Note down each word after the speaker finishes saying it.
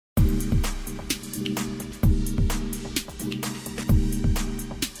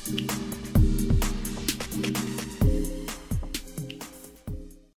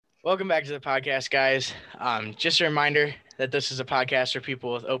Welcome back to the podcast, guys. Just a reminder that this is a podcast for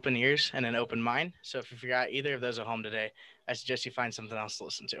people with open ears and an open mind. So if you forgot either of those at home today, I suggest you find something else to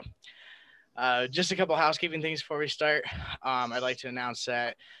listen to. Just a couple housekeeping things before we start. I'd like to announce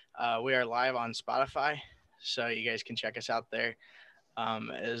that we are live on Spotify, so you guys can check us out there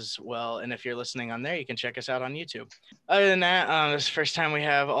as well. And if you're listening on there, you can check us out on YouTube. Other than that, this is the first time we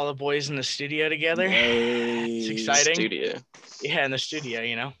have all the boys in the studio together. It's Yay. exciting. Studio. Yeah, in the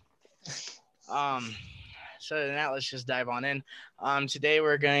studio. Um, so than that, let's just dive on in. Today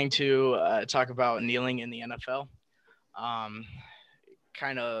we're going to talk about kneeling in the NFL. Um,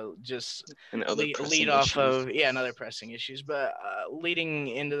 kind of just And other lead off of another pressing issues, but leading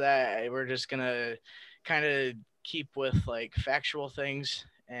into that, we're just gonna kind of keep with like factual things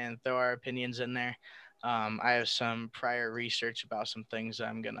and throw our opinions in there. I have some prior research about some things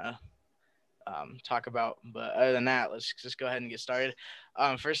I'm gonna talk about. But other than that, let's just go ahead and get started.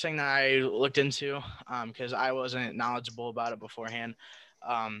 First thing that I looked into, because I wasn't knowledgeable about it beforehand,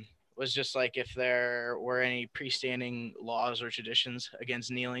 was just like if there were any pre-standing laws or traditions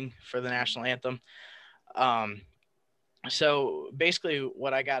against kneeling for the national anthem. Um, so basically,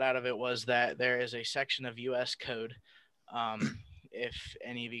 what I got out of it was that there is a section of U.S. code. If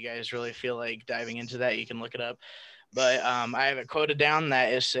any of you guys really feel like diving into that, you can look it up. But I have it quoted down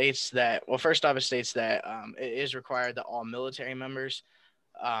that it states that, well, first off, it states that it is required that all military members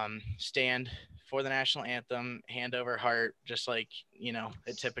stand for the national anthem, hand over heart, just like,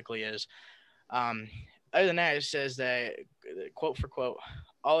 it typically is. Um, Other than that, it says that, quote for quote,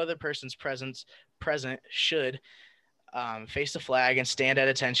 all other persons present should face the flag and stand at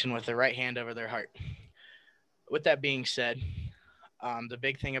attention with their right hand over their heart. With that being said, the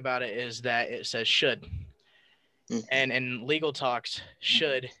big thing about it is that it says should. And in legal talks,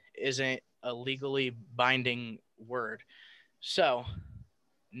 should isn't a legally binding word. So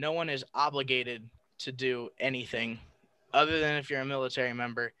no one is obligated to do anything other than if you're a military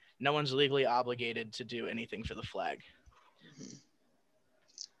member. No one's legally obligated to do anything for the flag.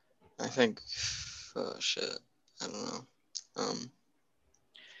 I think, oh shit, I don't know.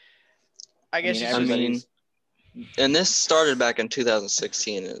 I guess and this started back in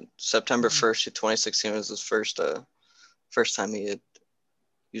 2016, and September 1st of 2016 was his first time he had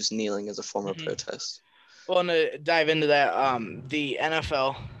used kneeling as a form of protest. Well, and to dive into that, the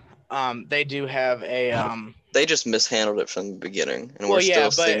NFL, they do have a they just mishandled it from the beginning, and we're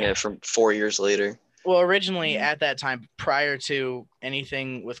still seeing it from 4 years later. Well, originally at that time, prior to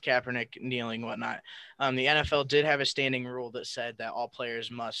anything with Kaepernick kneeling and whatnot, the NFL did have a standing rule that said that all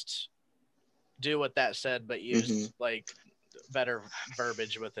players must do what that said, but use like better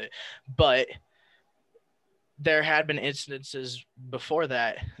verbiage with it. But there had been incidences before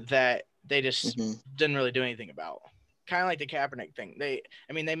that they just didn't really do anything about. Kind of like the Kaepernick thing. They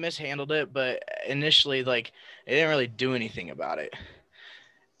mishandled it, but initially, like, they didn't really do anything about it.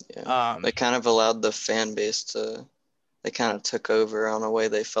 Yeah. They kind of allowed the fan base to, they kind of took over on the way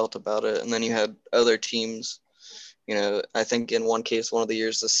they felt about it. And then you had other teams, I think in one case, one of the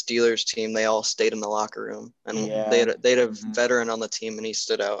years, the Steelers team, they all stayed in the locker room. And they had a veteran on the team, and he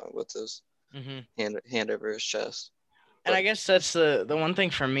stood out with his hand over his chest. And I guess that's the one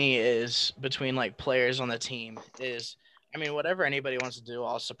thing for me is between like players on the team is, whatever anybody wants to do,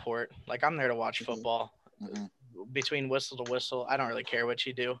 I'll support. Like, I'm there to watch football. Between whistle to whistle, I don't really care what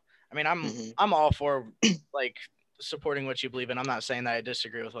you do. I'm all for like supporting what you believe in. I'm not saying that I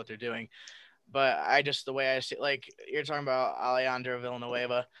disagree with what they're doing, but the way I see, like, you're talking about Alejandro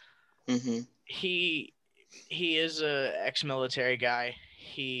Villanueva. He is a ex-military guy.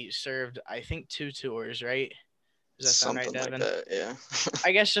 He served, I think, 2 tours, right? Does that sound right, Devin? Like that, yeah.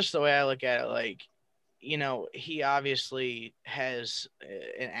 I guess just the way I look at it, like, he obviously has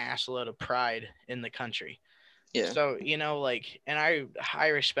an assload of pride in the country. Yeah. So, and I high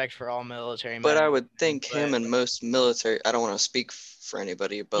respect for all military men. But I would think him and most military, I don't want to speak for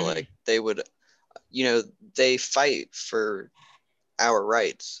anybody, but like they would, they fight for our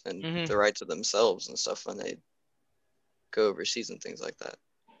rights and the rights of themselves and stuff when they go overseas and things like that.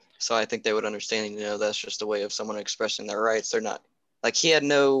 So I think they would understand, that's just a way of someone expressing their rights. They're not, like, he had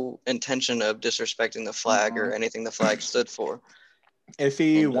no intention of disrespecting the flag or anything the flag stood for. If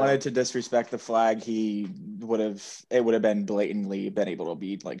he wanted to disrespect the flag, it would have been blatantly been able to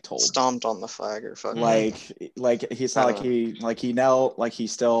be like told. Stomped on the flag or fucking. Like he's not like he knelt, like he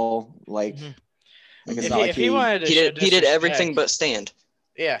still like. Like it's not like he wanted to he did everything but stand.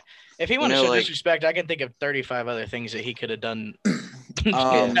 Yeah, if he wanted to show disrespect, I can think of 35 other things that he could have done.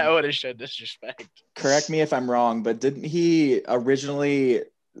 That would have showed disrespect. Correct me if I'm wrong, but didn't he originally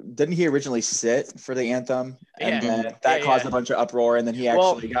didn't he originally sit for the anthem? And Yeah. then that caused a bunch of uproar, and then he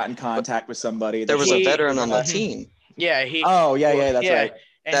actually got in contact with somebody. There was a veteran on the team. Yeah, that's right.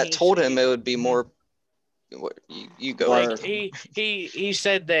 And that told him it would be more. You go. Like he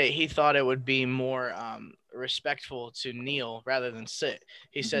said that he thought it would be more respectful to kneel rather than sit.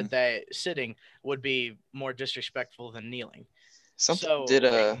 He said that sitting would be more disrespectful than kneeling.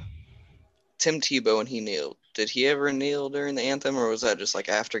 Tim Tebow, when he kneeled, did he ever kneel during the anthem, or was that just like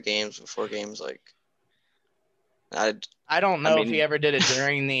after games, before games? Like, I don't know if he ever did it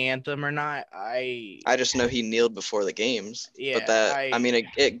during the anthem or not. I just know he kneeled before the games. Yeah, but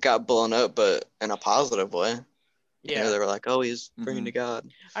it got blown up, but in a positive way. Yeah, they were like, "Oh, he's praying to God."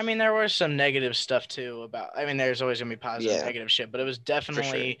 I mean, there was some negative stuff too about. I mean, there's always gonna be positive, and negative shit, but it was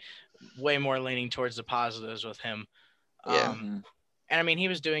definitely way more leaning towards the positives with him. And I mean, he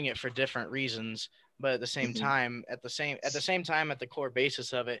was doing it for different reasons, but at the same time, at the same time, at the core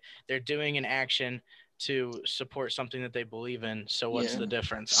basis of it, they're doing an action to support something that they believe in. So what's the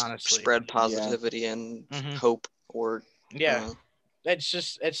difference, honestly? Spread positivity and hope, or it's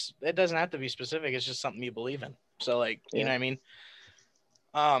just it doesn't have to be specific. It's just something you believe in. So like, you know what I mean?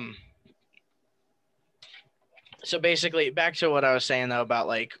 So basically, back to what I was saying though about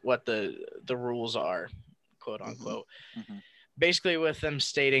like what the rules are, quote unquote. Basically, with them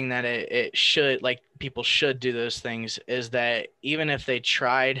stating that it should, like, people should do those things, is that even if they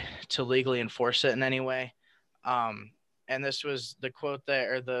tried to legally enforce it in any way, and this was the quote that,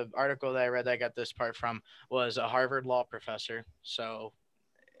 or the article that I read that I got this part from, was a Harvard law professor. So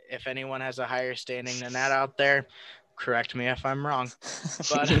if anyone has a higher standing than that out there, correct me if I'm wrong.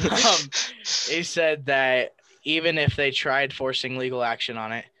 But he said that even if they tried forcing legal action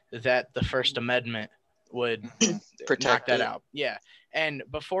on it, that the First Amendment would knock that out. Yeah. And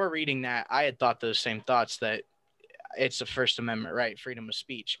before reading that, I had thought those same thoughts, that it's a First Amendment right, freedom of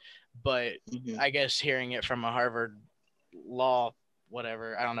speech. But I guess hearing it from a Harvard law,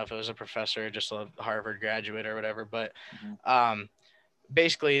 whatever, I don't know if it was a professor or just a Harvard graduate or whatever, but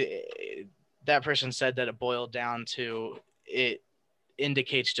basically that person said that it boiled down to, it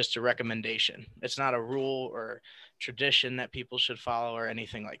indicates just a recommendation. It's not a rule or tradition that people should follow or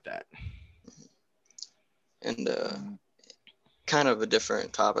anything like that. And kind of a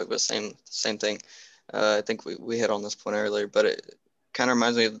different topic, but same thing. I think we hit on this point earlier, but it kind of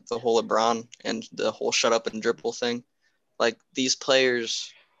reminds me of the whole LeBron and the whole shut up and dribble thing. Like, these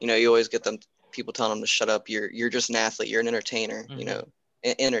players, you always get them, people telling them to shut up. You're just an athlete. You're an entertainer.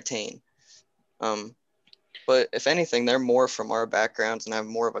 Entertain. But if anything, they're more from our backgrounds and have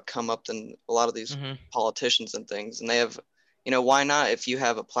more of a come up than a lot of these politicians and things. And they have, why not, if you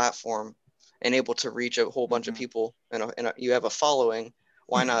have a platform and able to reach a whole bunch of people and you have a following,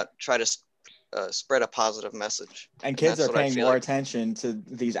 why not try to spread a positive message? And kids are paying more attention to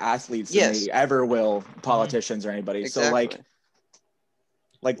these athletes than they ever will politicians or anybody. Exactly. So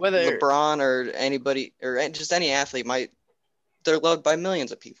like whether LeBron or anybody or just any athlete they're loved by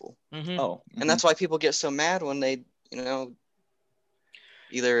millions of people. And that's why people get so mad when they,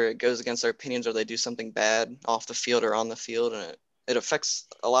 either it goes against their opinions or they do something bad off the field or on the field, and it affects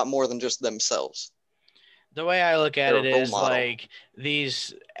a lot more than just themselves. The way I look at it is like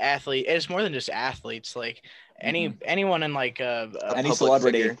these athletes, it's more than just athletes, like anyone in like any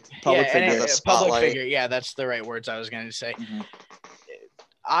celebrity, public figure. Yeah, that's the right words I was going to say.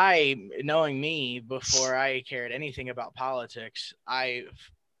 Knowing me, before I cared anything about politics,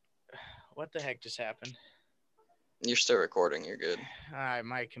 what the heck just happened? You're still recording. You're good.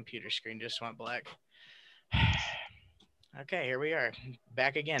 My computer screen just went black. Okay, here we are,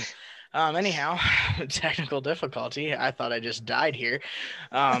 back again. Anyhow, technical difficulty. I thought I just died here.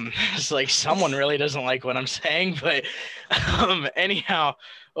 It's like someone really doesn't like what I'm saying, but anyhow,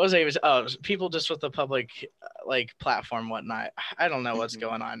 what was I even? Oh, people just with the public like platform, whatnot. I don't know what's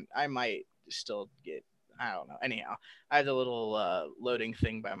going on. I might still get. I don't know. Anyhow, I have the little loading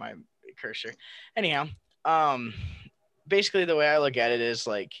thing by my cursor. Anyhow, basically the way I look at it is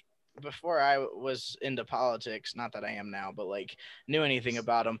like, before I was into politics, not that I am now, but like knew anything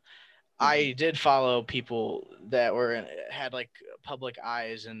about them, I did follow people that had like public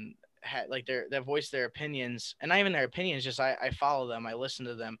eyes and had like that voiced their opinions, and not even their opinions, just I follow them, I listen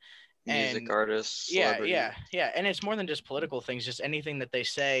to them. Music artists, yeah, and it's more than just political things, just anything that they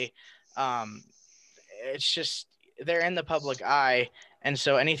say. It's just they're in the public eye, and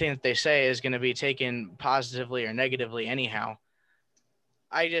so anything that they say is going to be taken positively or negatively anyhow.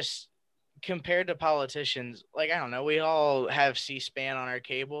 I just, compared to politicians, like, I don't know, we all have C-SPAN on our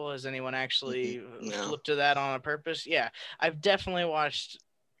cable. Has anyone actually flipped to that on a purpose? Yeah, I've definitely watched,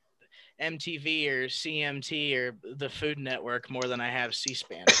 MTV or CMT or the Food Network more than I have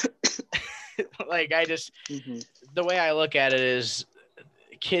C-SPAN. Like I just the way I look at it is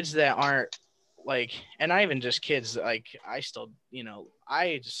kids that aren't like, and not even just kids, like I still,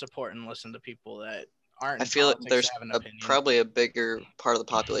 I support and listen to people that aren't I in feel like politics there's that have an opinion. probably a bigger part of the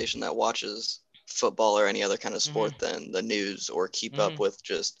population that watches football or any other kind of sport than the news or keep up with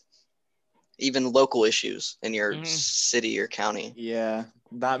just even local issues in your city or county. Yeah,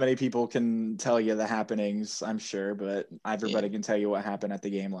 not many people can tell you the happenings, I'm sure, but everybody can tell you what happened at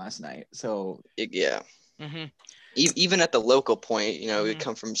the game last night. So yeah. Even at the local point, we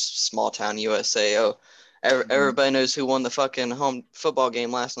come from small town USA. Oh, everybody knows who won the fucking home football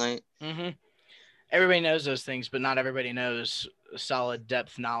game last night. Everybody knows those things, but not everybody knows solid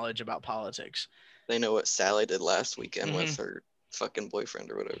depth knowledge about politics. They know what Sally did last weekend with her fucking boyfriend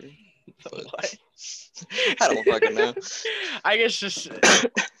or whatever. What? I don't fucking know. I guess just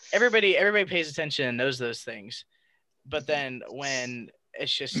everybody pays attention and knows those things. But then when it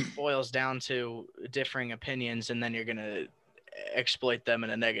just boils down to differing opinions and then you're going to exploit them in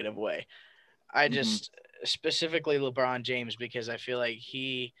a negative way. I just specifically LeBron James, because I feel like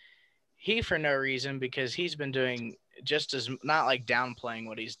he for no reason, because he's been doing just as not like downplaying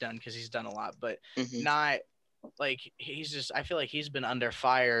what he's done, because he's done a lot, but not like he's just, I feel like he's been under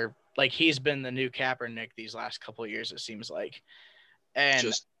fire. Like he's been the new Kaepernick these last couple of years, it seems like.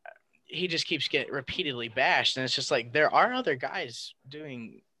 And he just keeps getting repeatedly bashed. And it's just like, there are other guys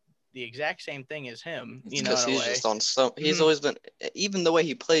doing the exact same thing as him, because he's just on he's always been, even the way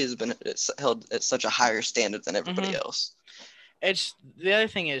he plays has been held at such a higher standard than everybody else. It's the other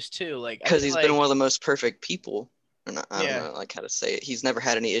thing is too, like, because he's been one of the most perfect people. I don't know like how to say it. He's never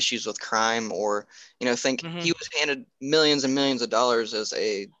had any issues with crime or, he was handed millions and millions of dollars as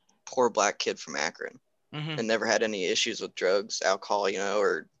a poor black kid from Akron and never had any issues with drugs, alcohol,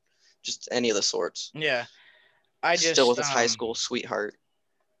 or just any of the sorts. Yeah. Still with his high school sweetheart.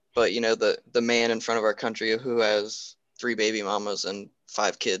 But, the man in front of our country who has 3 baby mamas and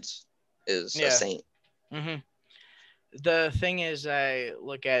 5 kids is a saint. The thing is, I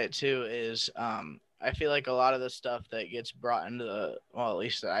look at it too, is I feel like a lot of the stuff that gets brought into at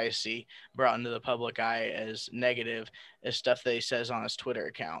least that I see brought into the public eye as negative is stuff that he says on his Twitter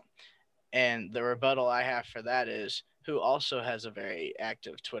account. And the rebuttal I have for that is, who also has a very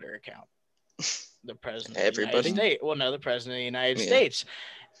active Twitter account? The president of the United States. Well, no, the president of the United States.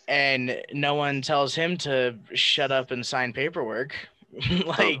 And no one tells him to shut up and sign paperwork.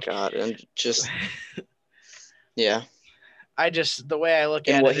 Oh God, and just yeah. The way I look at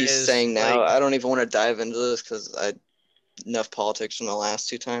it is, and what he's saying now, I don't even want to dive into this because I enough politics from the last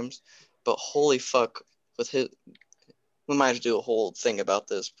 2 times. But holy fuck, we might have to do a whole thing about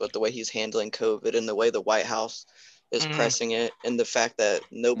this. But the way he's handling COVID and the way the White House is pressing it, and the fact that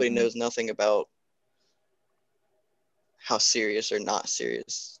nobody knows nothing about how serious or not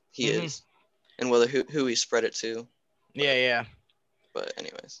serious he is, and whether who he spread it to. Yeah. But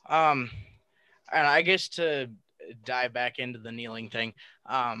anyways, and I guess to dive back into the kneeling thing,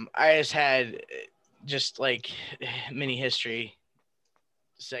 I just had just like mini history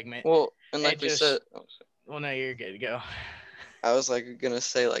segment. Well, and like we said, well, no, you're good to go. I was gonna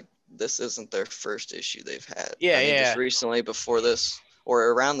say this isn't their first issue they've had. Just recently, before this, or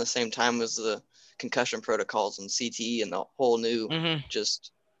around the same time, was the concussion protocols and CTE and the whole new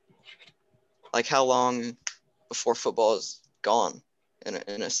just like how long before football is gone in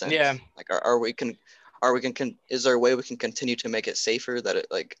a sense. Yeah. Like is there a way we can continue to make it safer that it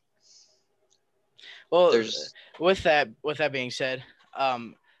like? Well, with that being said,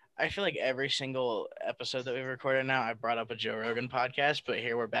 I feel like every single episode that we've recorded now, I brought up a Joe Rogan podcast, but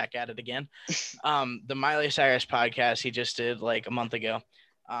here we're back at it again. The Miley Cyrus podcast he just did like a month ago.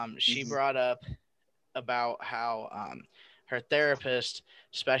 She brought up about how her therapist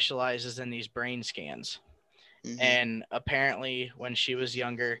specializes in these brain scans. And apparently when she was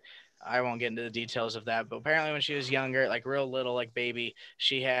younger, I won't get into the details of that, but apparently when she was younger, like real little, like baby,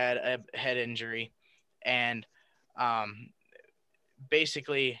 she had a head injury. And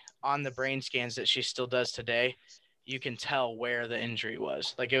basically on the brain scans that she still does today, you can tell where the injury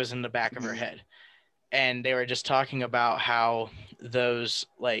was. Like it was in the back of her head. And they were just talking about how those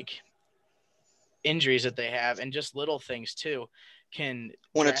like injuries that they have, and just little things too, can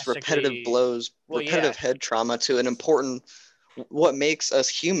when it's repetitive blows, repetitive head trauma to an important, what makes us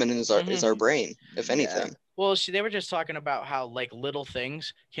human is our brain, if anything. Well, they were just talking about how like little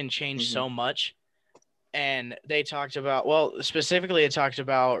things can change so much. And they talked about, specifically it talked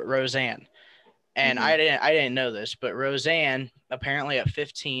about Roseanne. And I didn't know this, but Roseanne apparently at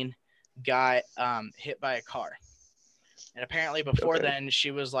 15 got hit by a car. And apparently before Okay. then,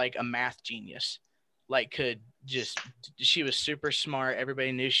 she was like a math genius. Like she was super smart.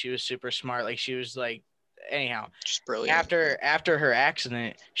 Everybody knew she was super smart. Like she was like, anyhow, Just brilliant. after her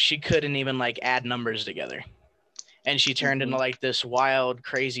accident, she couldn't even like add numbers together. And she turned into like this wild,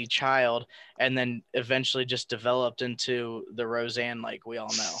 crazy child, and then eventually just developed into the Roseanne like we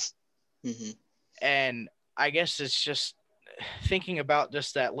all know. Mm-hmm. And I guess it's just thinking about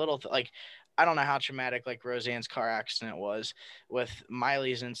just that little like I don't know how traumatic like Roseanne's car accident was with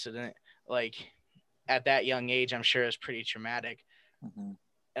Miley's incident. Like at that young age, I'm sure it's pretty traumatic. Mm-hmm.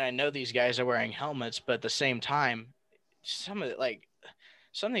 And I know these guys are wearing helmets, but at the same time, some of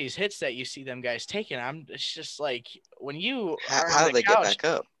these hits that you see them guys taking, it's just like when you are on How the do they get couch, back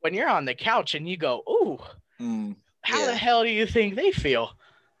up? when you're on the couch and you go, ooh, how the Yeah. hell do you think they feel?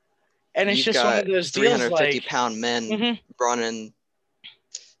 And it's You've just one got of those deals 350 like, pound men Mhm. running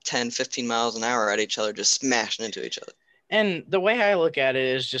 10, 15 miles an hour at each other, just smashing into each other. and the way I look at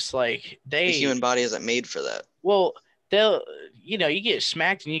it is just like The human body isn't made for that. well, you get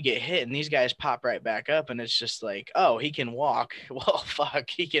smacked and you get hit and these guys pop right back up and it's just like, oh, he can walk. Well, fuck,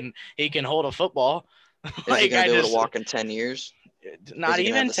 he can hold a football. Is he Like going I to be able just to walk in 10 years? not Is he going to have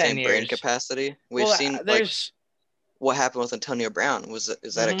even the 10 same brain years. capacity? We've Well, seen like there's what happened with Antonio Brown. Is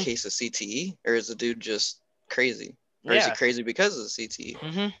that a Mhm. case of CTE, or is the dude just crazy? Or is he Yeah. crazy because of the CTE?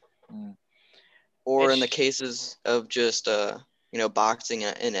 Mhm. Or in the It's cases of just boxing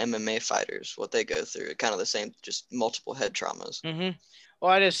and MMA fighters, what they go through, kind of the same, just multiple head traumas. Mhm.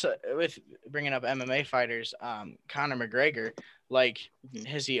 Well, I just with bringing up MMA fighters, Conor McGregor, like, Mhm.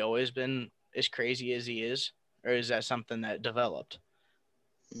 has he always been as crazy as he is, or is that something that developed?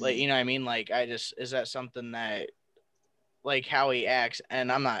 Like, you know what I mean? Like, is that something that, like, how he acts?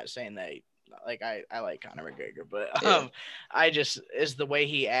 And I'm not saying that, like, I like Conor McGregor, but Yeah. I just is the way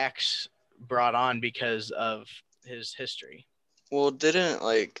he acts brought on because of his history. Well, didn't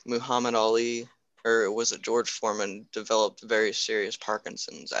like Muhammad Ali, or was it George Foreman, developed very serious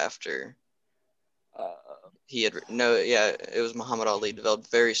Parkinson's after he had no, yeah, it was Muhammad Ali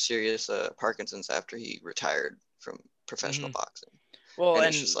developed very serious Parkinson's after he retired from professional boxing. Well, And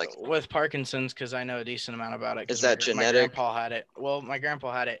and it's just like, with Parkinson's, because I know a decent amount about it, is because that my genetic? grandpa had it. Well, my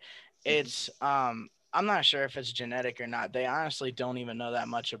grandpa had it. It's I'm not sure if it's genetic or not. They honestly don't even know that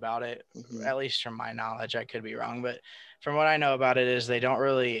much about it, at least from my knowledge. I could be wrong, but from what I know about it is they don't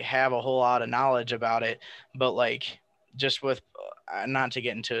really have a whole lot of knowledge about it. But like, just with not to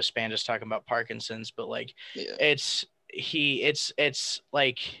get into a span, just talking about Parkinson's, but like, Yeah. it's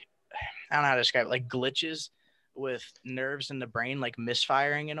like I don't know how to describe it, like glitches with nerves in the brain, like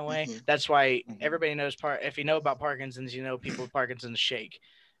misfiring in a way. That's why everybody knows if you know about Parkinson's, you know people with Parkinson's shake.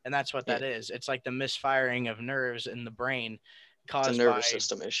 And that's what that is. It's like the misfiring of nerves in the brain caused it's a nervous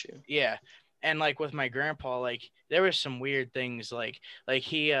system issue. Yeah. And like with my grandpa, like there were some weird things like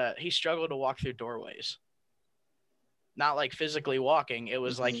he struggled to walk through doorways. Not like physically walking. It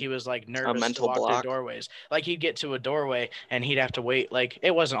was like he was like nervous to walk through doorways. Like he'd get to a doorway and he'd have to wait. Like it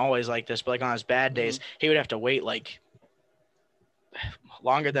wasn't always like this, but like on his bad days, he would have to wait like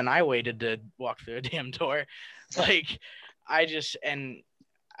longer than I waited to walk through a damn door. Like I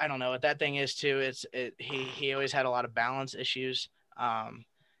don't know what that thing is too. He always had a lot of balance issues.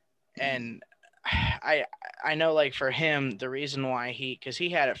 And I know like for him, the reason why because he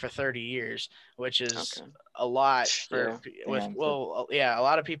had it for 30 years, which is a lot for a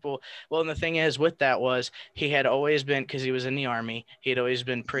lot of people. Well, and the thing is with that was he had always been, because he was in the Army, he had always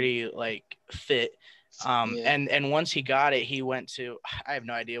been pretty like fit. And once he got it, he went to, I have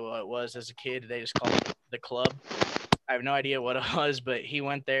no idea what it was as a kid. They just called it the club. I have no idea what it was, but he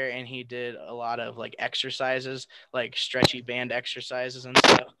went there and he did a lot of like exercises, like stretchy band exercises and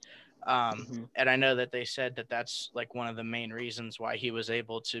stuff. And I know that they said that that's like one of the main reasons why he was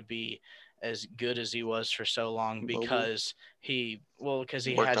able to be as good as he was for so long, because he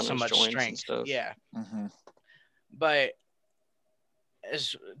had so much strength. Yeah. But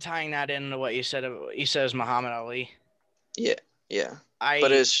as tying that into what you said is Muhammad Ali. Yeah.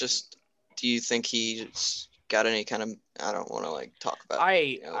 But it's just, do you think he's got any kind of, I don't want to like talk about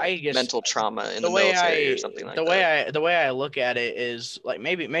I guess mental trauma in the military or something like that. The way I look at it is like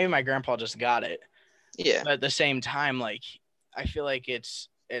maybe my grandpa just got it. Yeah. But at the same time, like I feel like it's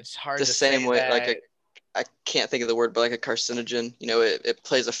hard the to same say way that, I can't think of the word, but like a carcinogen, it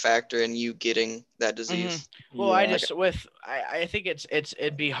plays a factor in you getting that disease. Well, I think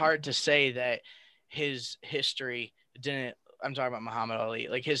it'd be hard to say that his history didn't, I'm talking about Muhammad Ali,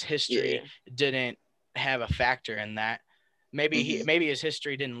 like his history didn't have a factor in that. Maybe maybe his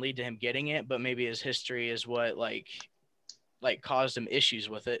history didn't lead to him getting it, but maybe his history is what like caused him issues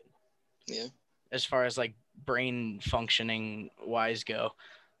with it. Yeah. As far as like brain functioning wise go.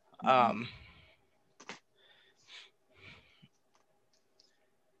 And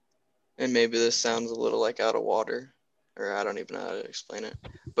maybe this sounds a little like out of water, or I don't even know how to explain it,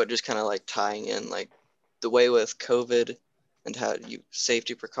 but just kind of like tying in like the way with COVID and how you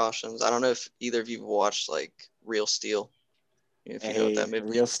safety precautions. I don't know if either of you watched like Real Steel. If you know what that movie.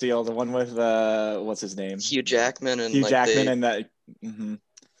 Real Steel, the one with what's his name? Hugh Jackman and Hugh like Jackman and that.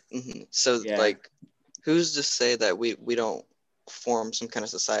 So Yeah. like, who's to say that we don't form some kind of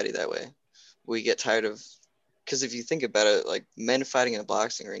society that way? We get tired of, because if you think about it, like men fighting in a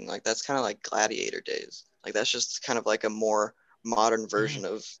boxing ring, like that's kind of like gladiator days. Like that's just kind of like a more modern version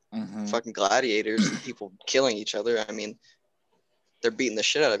of fucking gladiators and people killing each other. I mean, they're beating the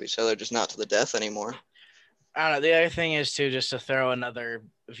shit out of each other, just not to the death anymore. I don't know. The other thing is too, just to throw another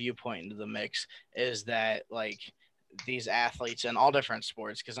viewpoint into the mix, is that like these athletes in all different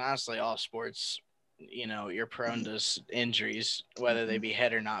sports, because honestly, all sports, you know, you're prone to injuries, whether they be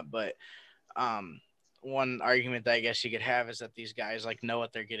head or not. But one argument that I guess you could have is that these guys like know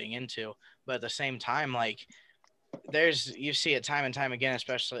what they're getting into, but at the same time, like you see it time and time again,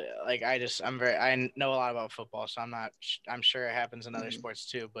 especially like I know a lot about football, so I'm sure it happens in other sports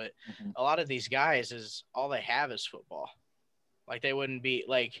too, but a lot of these guys is all they have is football. Like they wouldn't be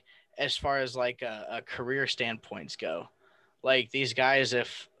like, as far as like a career standpoints go, like these guys,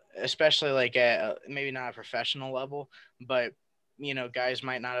 if especially like at maybe not a professional level, but you know, guys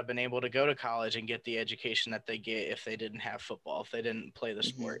might not have been able to go to college and get the education that they get if they didn't have football, if they didn't play the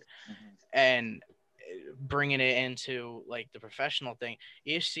sport. And bringing it into like the professional thing,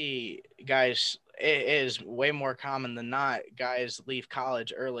 you see guys, it is way more common than not, guys leave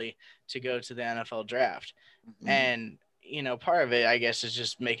college early to go to the NFL draft. And you know, part of it I guess is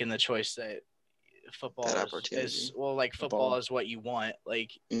just making the choice that football is well, like football is what you want.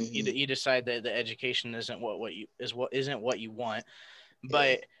 Like you decide that the education isn't isn't what you want.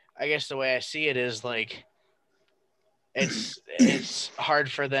 But I guess the way I see it is like it's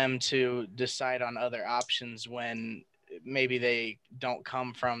hard for them to decide on other options when maybe they don't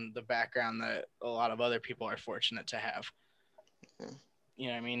come from the background that a lot of other people are fortunate to have. You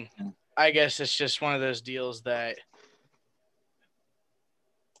know what I mean? I guess it's just one of those deals that.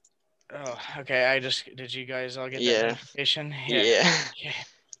 Oh, okay. Did you guys all get that notification? Yeah. Okay.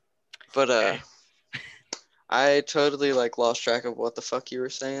 But I totally like lost track of what the fuck you were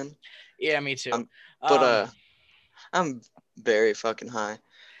saying. Yeah, me too. I'm very fucking high.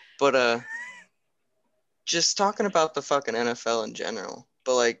 But just talking about the fucking NFL in general.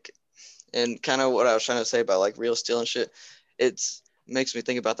 But like, and kind of what I was trying to say about like Real Steel and shit, makes me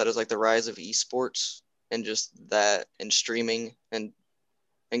think about that as like the rise of esports and just that and streaming and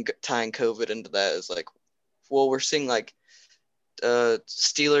tying COVID into that is like, well, we're seeing like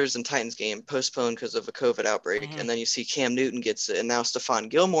Steelers and Titans game postponed because of a COVID outbreak, and then you see Cam Newton gets it, and now Stephon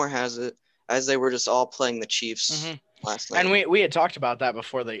Gilmore has it, as they were just all playing the Chiefs last night. And we had talked about that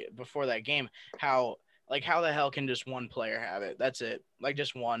before that game, how the hell can just one player have it? That's it, like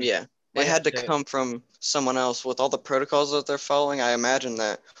just one. Yeah, it had to come from someone else with all the protocols that they're following. I imagine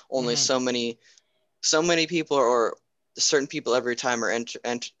that only so many people or certain people every time are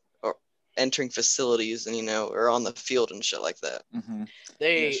entering facilities and, you know, are on the field and shit like that.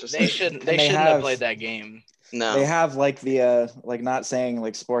 They shouldn't have played that game. No, they have like the like, not saying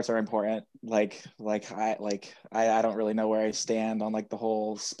like sports are important. I don't really know where I stand on like the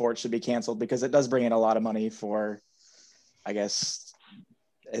whole sports should be canceled, because it does bring in a lot of money for, I guess,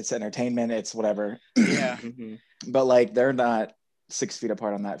 it's entertainment, it's whatever. Yeah. But like they're not 6 feet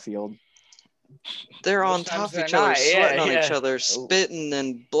apart on that field. They're on top of each other, sweating on each other, spitting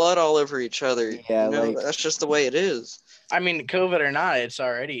and blood all over each other. Yeah, you know, that's just the way it is. I mean, COVID or not, it's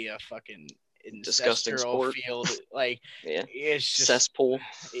already a fucking disgusting sport field. Like, it's just cesspool.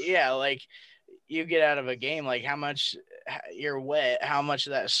 Yeah, like you get out of a game, like how much you're wet, how much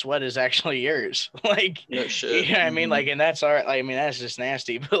of that sweat is actually yours. Like, no shit. You know what I mean? Like, and that's all right. Like, I mean, that's just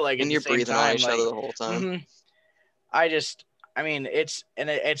nasty. But like, and you're breathing on each other the whole time. I mean,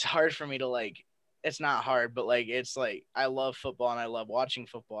 it's hard for me to like. It's not hard, but like it's like I love football and I love watching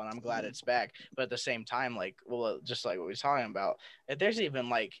football and I'm glad it's back. But at the same time, like, well, just like what we were talking about, if there's even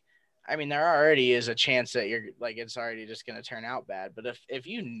like, I mean, there already is a chance that you're like it's already just gonna turn out bad. But if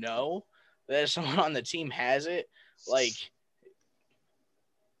you know that someone on the team has it, like,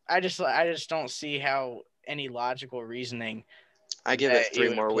 I just don't see how any logical reasoning. I give it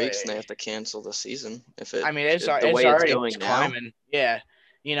 3 more weeks and they have to cancel the season. It's already climbing. Now. Yeah.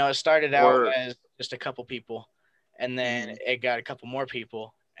 You know, it started out as just a couple people, and then it got a couple more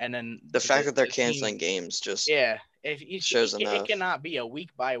people, and then the fact that they're canceling games just if you shows enough. It cannot be a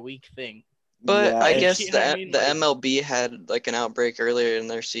week by week thing. But Yeah, I it's, guess You know what I mean? the Like, MLB had like an outbreak earlier in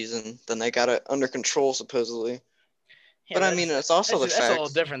their season. Then they got it under control supposedly. yeah, But I mean, it's also the that's a little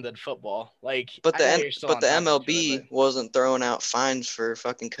fact. different than football. Like, But I know you're still on the top of each other, MLB wasn't throwing out fines for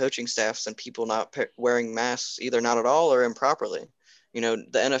fucking coaching staffs and people not wearing masks, either not at all or improperly. You know,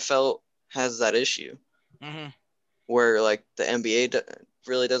 the NFL has that issue but where like the NBA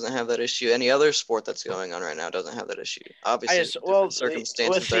really doesn't have that issue. Any other sport that's going on right now doesn't have that issue. I Obviously, just different with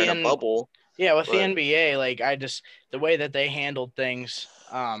circumstances. They're in a bubble. yeah, with the But NBA, like the way that they handled things,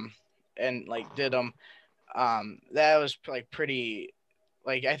 and like did them, that was like pretty,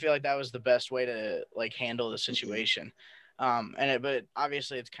 like I feel like that was the best way to like handle the situation. But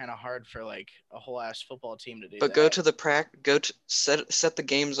obviously it's kind of hard for like a whole ass football team to do But go that. to the go to set the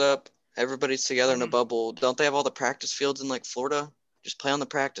games up. Everybody's together in a bubble. Don't they have all the practice fields in like Florida? Just play on the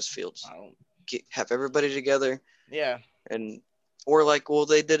practice fields. Have everybody together. Yeah. And or like, well,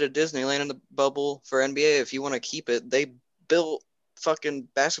 they did a Disneyland in the bubble for NBA. If you want to keep it, they built fucking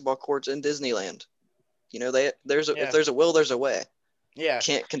basketball courts in Disneyland. You know, if there's a will, there's a way. Yeah.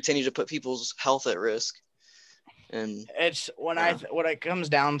 Can't continue to put people's health at risk. And it's when what it comes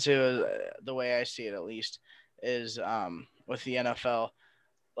down to, the way I see it at least, is with the NFL,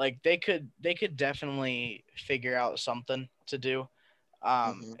 like they could definitely figure out something to do.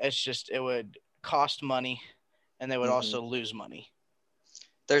 It's just it would cost money, and they would also lose money.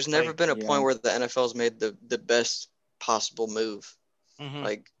 There's never been a point where the NFL's made the best possible move.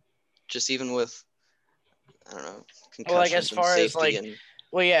 Like, just even with, I don't know, concussions well, like as far and as like, and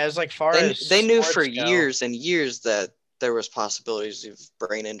well, yeah, as like far as they knew for go, years and years that there was possibilities of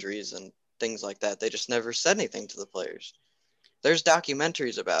brain injuries and things like that. They just never said anything to the players. There's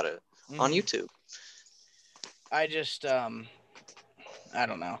documentaries about it on YouTube. I just I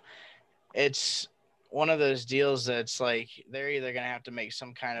don't know. It's one of those deals that's like they're either going to have to make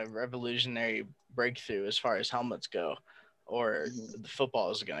some kind of revolutionary breakthrough as far as helmets go, or the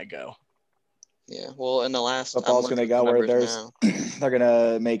football is going to go. Yeah, well, in the last football's going to go where they're going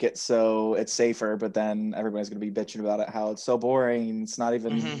to make it so it's safer, but then everybody's going to be bitching about it, how it's so boring. It's not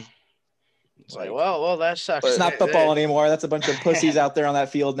even. It's like, well, that sucks. It's not football anymore. That's a bunch of pussies out there on that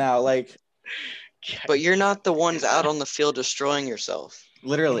field now. Like, but you're not the ones out on the field destroying yourself.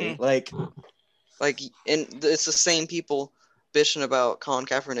 Literally, like, and it's the same people bitching about Colin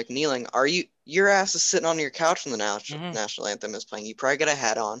Kaepernick kneeling. Your ass is sitting on your couch when the national anthem is playing. You probably got a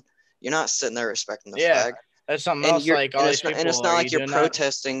hat on. You're not sitting there respecting the flag. That's something else. Like all these people, and it's not like you're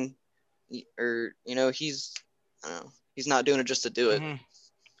protesting, or he's, I don't know, he's not doing it just to do it.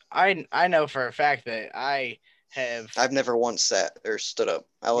 I know for a fact that I've never once sat or stood up.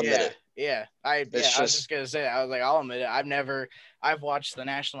 I'll admit it. Yeah, I was just gonna say that. I was like, I'll admit it. I've watched the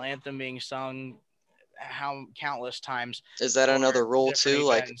national anthem being sung countless times. Is that another rule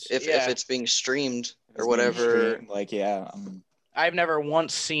too? Events. Like if it's being streamed or whatever? I've never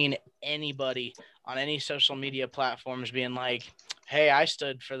once seen anybody on any social media platforms being like, hey, I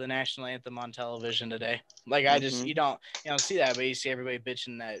stood for the national anthem on television today. Like, I just, you don't see that, but you see everybody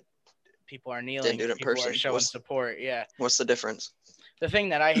bitching that people are kneeling, do it in people person. Are showing support. Yeah. What's the difference? The thing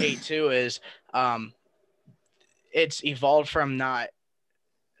that I hate too is it's evolved from not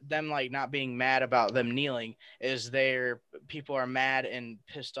being mad about them kneeling, is people are mad and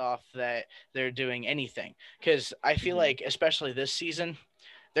pissed off that they're doing anything. Because I feel like, especially this season,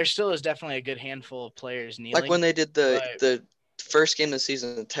 there still is definitely a good handful of players kneeling. Like when they did the first game of the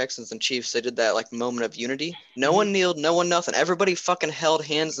season, the Texans and Chiefs, they did that like moment of unity. No one kneeled, no one nothing. Everybody fucking held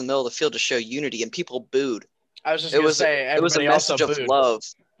hands in the middle of the field to show unity, and people booed. I was just gonna say, it was a message of love.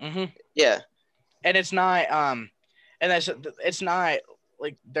 Yeah, and it's not it's not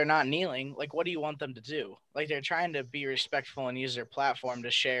like they're not kneeling. Like, what do you want them to do? Like, they're trying to be respectful and use their platform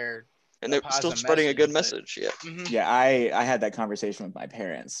to share. And they're still spreading a good message. Yeah. Yeah, I had that conversation with my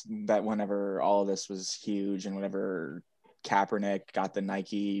parents that whenever all of this was huge and whenever Kaepernick got the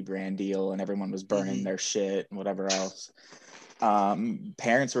Nike brand deal and everyone was burning their shit and whatever else,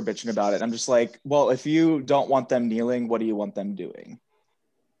 parents were bitching about it. I'm just like, well, if you don't want them kneeling, what do you want them doing?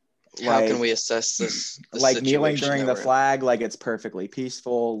 How can we assess this like kneeling during the flag, like it's perfectly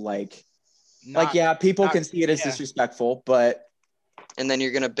peaceful, people can see it as disrespectful, but and then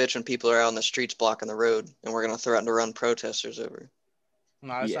you're gonna bitch when people are out on the streets blocking the road, and we're gonna threaten to run protesters over.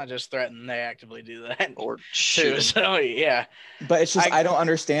 No, it's not just threaten; they actively do that. Or shoot. So yeah, but it's just I don't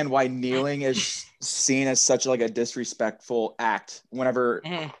understand why kneeling is seen as such like a disrespectful act. Whenever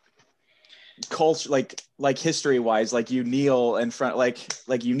culture, like history wise, like you kneel in front, like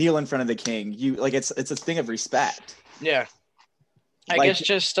you kneel in front of the king. You like it's a thing of respect. Yeah, I guess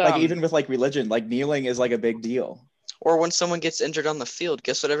just even with like religion, like kneeling is like a big deal. Or when someone gets injured on the field,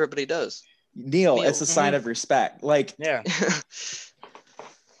 guess what everybody does? kneel. It's a sign of respect. Like, yeah.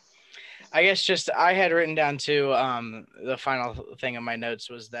 I guess just I had written down too. The final thing in my notes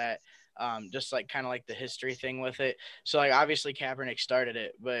was that just like kind of like the history thing with it. So like obviously Kaepernick started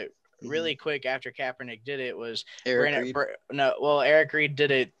it, but really quick after Kaepernick did it was Eric Reed. Eric Reed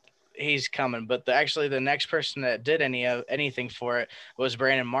did it. He's coming, but actually the next person that did anything for it was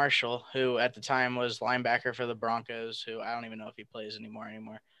Brandon Marshall, who at the time was linebacker for the Broncos. Who I don't even know if he plays anymore.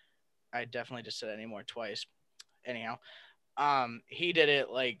 I definitely just said anymore twice. Anyhow, he did it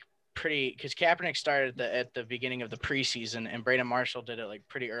like pretty because Kaepernick started at the beginning of the preseason, and Brandon Marshall did it like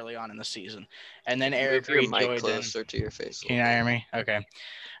pretty early on in the season, and then Eric Reed Move your mic joined closer to your face. Can you not hear me? Okay.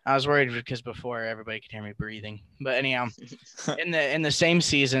 I was worried because before everybody could hear me breathing. But anyhow, in the same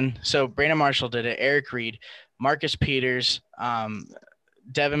season, so Brandon Marshall did it, Eric Reed, Marcus Peters,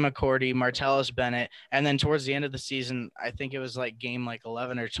 Devin McCourty, Martellus Bennett, and then towards the end of the season, I think it was like game like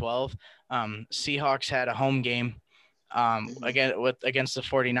 11 or 12, Seahawks had a home game against the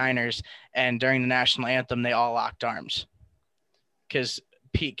 49ers, and during the national anthem, they all locked arms because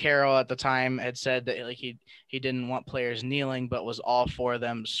Pete Carroll at the time had said that like he didn't want players kneeling, but was all for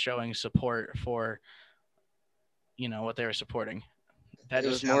them showing support for, what they were supporting. That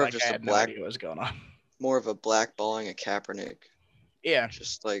just sounded like I had no idea what was going on. More of a blackballing of Kaepernick. Yeah.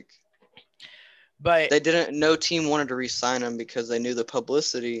 Just like, but no team wanted to re-sign him because they knew the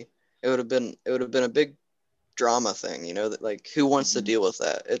publicity. It would have been a big drama thing, that like who wants to deal with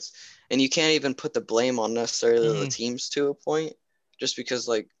that? And you can't even put the blame on necessarily the teams to a point. Just because,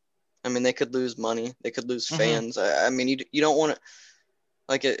 they could lose money. They could lose fans. You don't want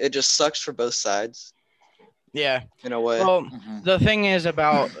to, it just sucks for both sides. Yeah. In a way. Well, the thing is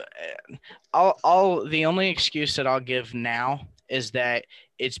about, the only excuse that I'll give now is that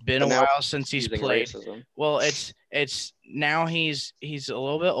it's been a while since he's played. Racism. Well, it's now he's a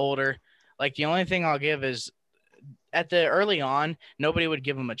little bit older. Like the only thing I'll give is at the early on, nobody would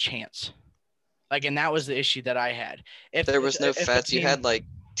give him a chance. And that was the issue that I had. If there was no fats, you had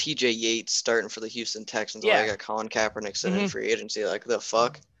TJ Yates starting for the Houston Texans. Yeah. I got Colin Kaepernick sitting in free agency. Like the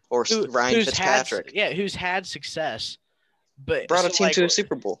fuck, or Ryan Fitzpatrick. Who's had success, but brought a team to a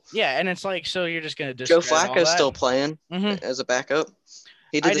Super Bowl. Yeah, and it's so you're just gonna Joe Flacco's still playing as a backup.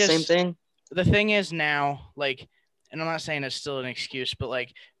 He did the same thing. The thing is now, and I'm not saying it's still an excuse, but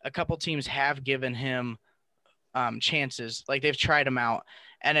a couple teams have given him chances. They've tried him out,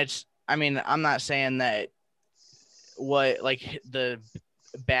 and it's. I'm not saying that the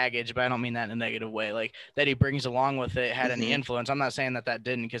baggage, but I don't mean that in a negative way, that he brings along with it had any influence. I'm not saying that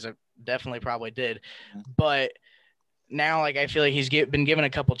didn't, because it definitely probably did. But now, I feel like he's been given a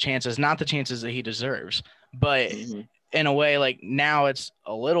couple chances, not the chances that he deserves, but in a way, now it's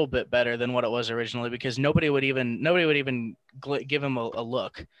a little bit better than what it was originally, because nobody would even give him a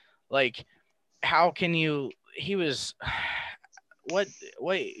look. How can you? He was. What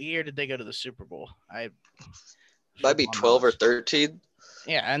year did they go to the Super Bowl? Might be 12 or 13.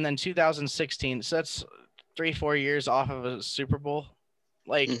 Yeah, and then 2016. So that's 3-4 years off of a Super Bowl.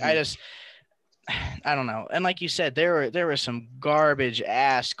 I don't know. And like you said, there were some garbage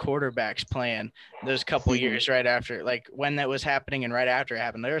ass quarterbacks playing those couple years right after, when that was happening and right after it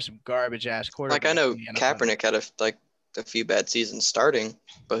happened. There were some garbage ass quarterbacks. I know Kaepernick had a few bad seasons starting,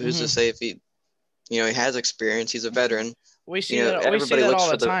 but who's to say if he has experience? He's a veteran. We see that all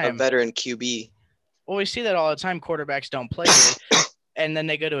the time. A veteran QB. Well, we see that all the time. Quarterbacks don't play good, and then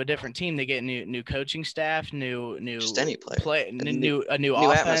they go to a different team. They get new coaching staff, new just any player. New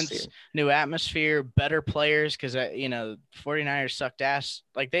offense, new atmosphere, better players. Because 49ers sucked ass.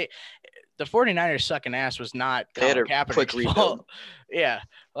 The 49ers sucking ass was not Colin Kaepernick's fault. Yeah,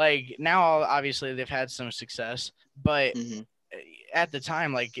 now obviously they've had some success, but at the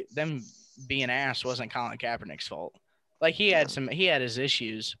time, them being ass wasn't Colin Kaepernick's fault. He had his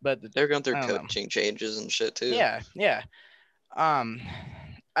issues, but they're going through coaching changes and shit too. Yeah. I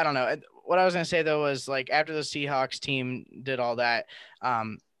don't know. What I was gonna say though was after the Seahawks team did all that,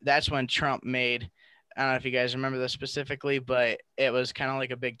 that's when Trump made. I don't know if you guys remember this specifically, but it was kind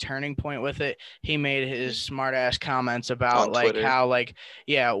of a big turning point with it. He made his smart ass comments about how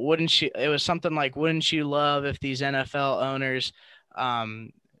wouldn't you? It was something like, wouldn't you love if these NFL owners,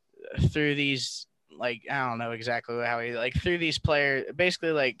 through these. I don't know exactly how he threw these players,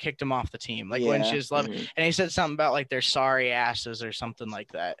 basically kicked him off the team. When she's loving, and he said something about they're sorry asses or something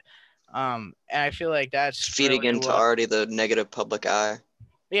like that. And I feel that's feeding really into already the negative public eye.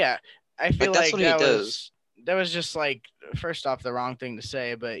 Yeah, I feel that's what he does. That was just first off the wrong thing to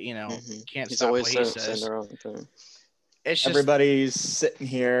say, but can't He's stop always what he says. saying the wrong thing. It's just, everybody's sitting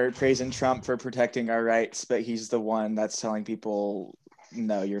here praising Trump for protecting our rights, but he's the one that's telling people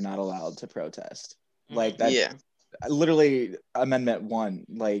no, you're not allowed to protest. Mhm. Like that. Yeah. Literally, Amendment 1.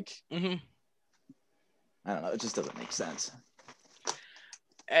 Like, Mhm. I don't know. It just doesn't make sense.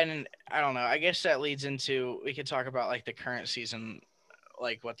 And I don't know. I guess that leads into, we could talk about like the current season,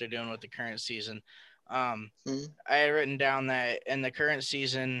 like what they're doing with the current season. Mhm. I had written down that in the current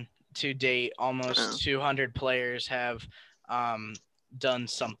season to date, almost 200 players have done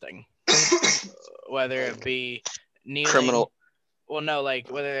something, whether it be kneeling. Criminal. Well, no, like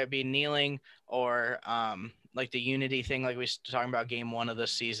whether it be kneeling or like the unity thing, like we were talking about game 1 of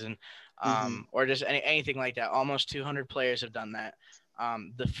this season, or just anything like that. Almost 200 players have done that.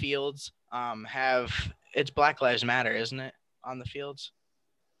 The fields have, it's Black Lives Matter, isn't it, on the fields?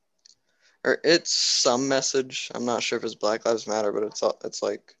 Or it's some message. I'm not sure if it's Black Lives Matter, but it's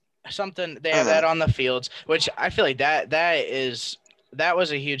like Something, they have that on the fields, which I feel like that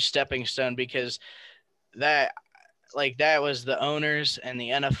was a huge stepping stone, because that was the owners and the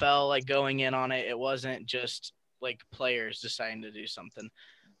NFL like going in on it. It wasn't just like players deciding to do something.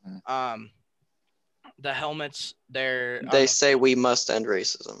 The helmets, they say we must end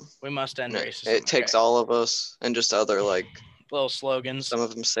racism. We must end racism. It takes all of us, and just other like little slogans. Some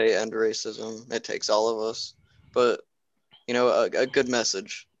of them say end racism. It takes all of us, but a good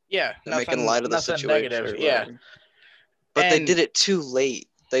message. Yeah, making light of the situation. Negative. Yeah, but they did it too late.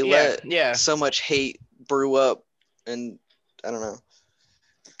 They let so much hate brew up, and I don't know,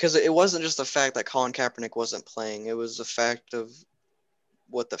 because it wasn't just the fact that Colin Kaepernick wasn't playing. It was the fact of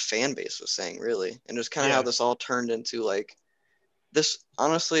what the fan base was saying, really, and just kind of how this all turned into like this.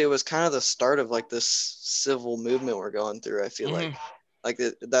 Honestly, it was kind of the start of like this civil movement we're going through. I feel like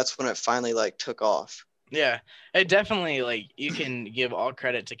that's when it finally like took off. Yeah, it definitely, like, you can give all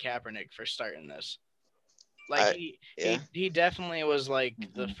credit to Kaepernick for starting this. Like he definitely was like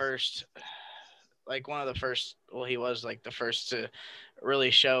the first, like one of the first. Well, he was like the first to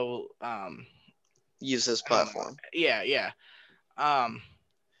really show use his platform. Yeah.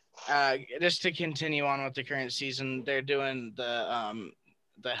 Just to continue on with the current season, they're doing the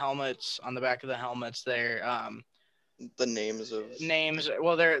helmets on the back of the helmets. They're the names.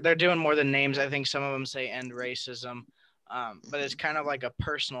 Well, they're doing more than names. I think some of them say end racism, but it's kind of like a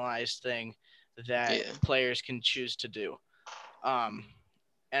personalized thing that players can choose to do. And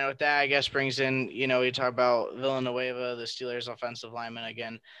with that, I guess brings in, we talk about Villanueva, the Steelers offensive lineman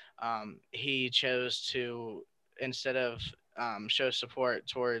again. He chose to, instead of show support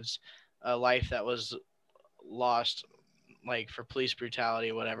towards a life that was lost, like for police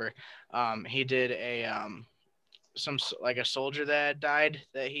brutality or whatever, he did a a soldier that had died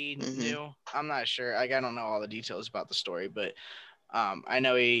that he knew. I'm not sure. I don't know all the details about the story, but I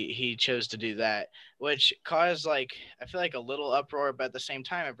know he chose to do that, which caused I feel like a little uproar, but at the same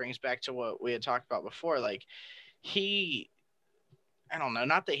time, it brings back to what we had talked about before. Like I don't know,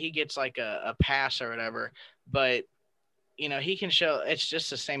 not that he gets like a pass or whatever, but he can show, it's just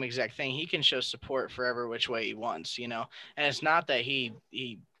the same exact thing. He can show support for every which way he wants, and it's not that he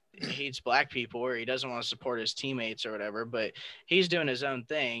hates black people or he doesn't want to support his teammates or whatever, but he's doing his own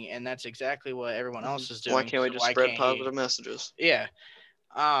thing, and that's exactly what everyone else is doing. Why can't we just spread positive messages? Yeah.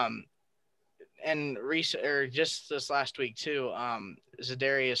 And just this last week too,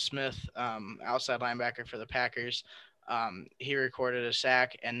 Zadarius Smith, outside linebacker for the Packers, he recorded a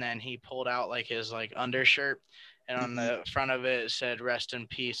sack, and then he pulled out his undershirt, and on the front of it said "Rest in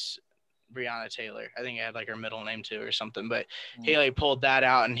peace, Breonna Taylor." I think it had her middle name too or something, but he pulled that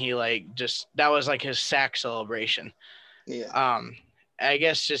out, and he that was his sack celebration. Yeah. I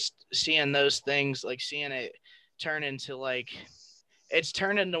guess just seeing those things, seeing it turn into it's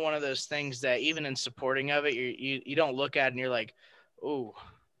turned into one of those things that even in supporting of it, you don't look at it and you're like, ooh,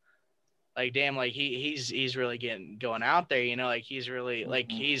 damn, he's really going out there, he's really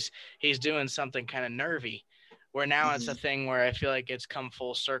he's doing something kind of nervy. Where now it's a thing where I feel like it's come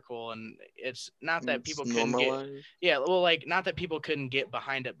full circle, and it's not that people couldn't not that people couldn't get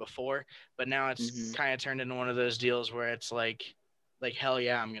behind it before, but now it's kind of turned into one of those deals where it's like hell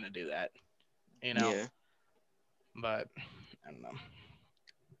yeah, I'm gonna do that, Yeah. But I don't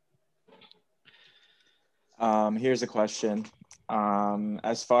know. Here's a question.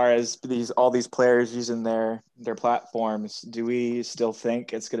 As far as all these players using their platforms, do we still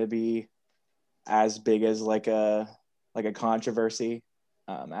think it's going to be as big as a controversy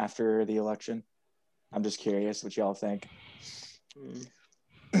after the election? I'm just curious what y'all think.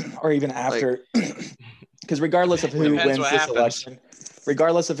 Or even after, because regardless of who wins this election,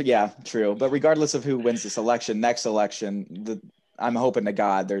 regardless of who wins this election, next election, I'm hoping to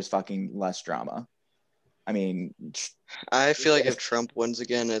God there's fucking less drama. I mean, I feel like if Trump wins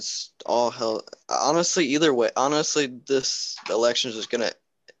again, it's all hell. Honestly, either way, honestly, this election is just gonna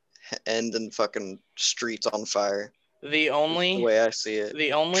end in fucking streets on fire. The The way I see it,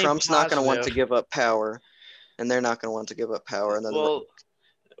 Trump's not gonna want to give up power, and they're not gonna want to give up power, and then the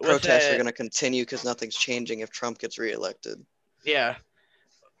protests are gonna continue because nothing's changing if Trump gets reelected. Yeah.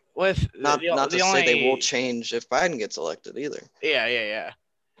 Not to say they will change if Biden gets elected either. Yeah.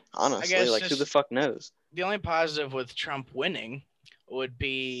 Honestly, like who the fuck knows? The only positive with Trump winning would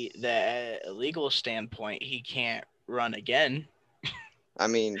be that, at a legal standpoint, he can't run again. I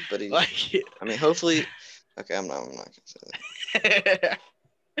mean, but he's. I mean, hopefully. Okay, I'm not gonna say that.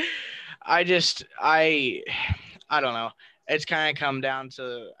 I don't know. It's kind of come down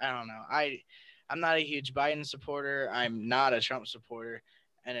to, I don't know. I'm not a huge Biden supporter. I'm not a Trump supporter.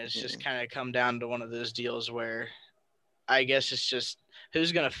 And it's just kind of come down to one of those deals where I guess it's just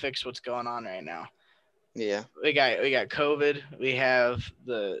who's going to fix what's going on right now. Yeah. We got COVID. We have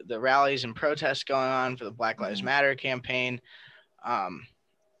the rallies and protests going on for the Black Lives Matter campaign.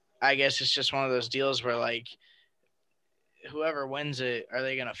 I guess it's just one of those deals where, like, whoever wins it, are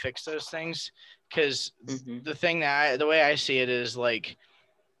they going to fix those things? Because the way I see it is like,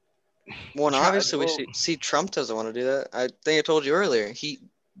 well, obviously see Trump doesn't want to do that. I think I told you earlier.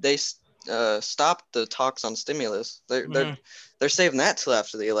 They stopped the talks on stimulus. They're saving that till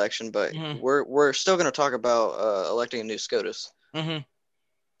after the election. But we're still going to talk about electing a new SCOTUS.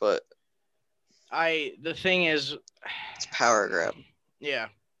 But the thing is, it's power grab. Yeah.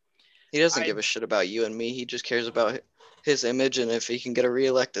 He doesn't give a shit about you and me. He just cares about his image and if he can get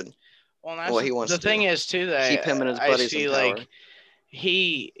reelected. Well, that's what he wants. The thing is too that keep him and his buddies in power.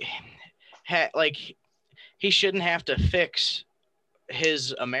 Like he shouldn't have to fix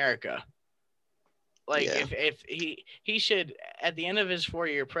his America. Like if he should, at the end of his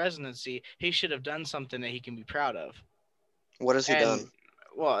 4-year presidency, he should have done something that he can be proud of. What has he done?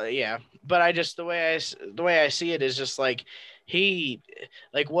 Well, yeah, but the way I see it is just like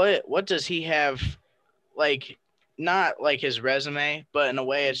what does he have, like, not like his resume, but in a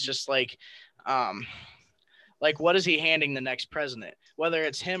way it's just like what is he handing the next president, whether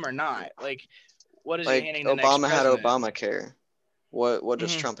it's him or not? Like, what is he handing the next president? Obama had Obamacare. What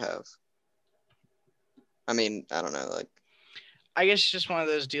does Trump have? I mean, I don't know. Like, I guess it's just one of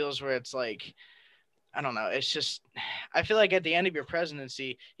those deals where it's like, I don't know. It's just, I feel like at the end of your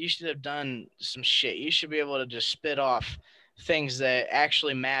presidency, you should have done some shit. You should be able to just spit off things that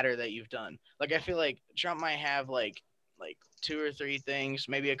actually matter that you've done. Like, I feel like Trump might have like 2 or 3 things,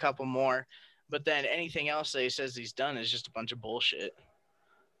 maybe a couple more, but then anything else that he says he's done is just a bunch of bullshit.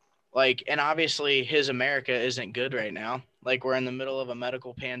 Like, and obviously his America isn't good right now. Like, we're in the middle of a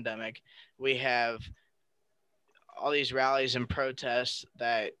medical pandemic. We have all these rallies and protests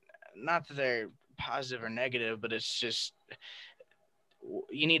that, not that they're positive or negative, but it's just,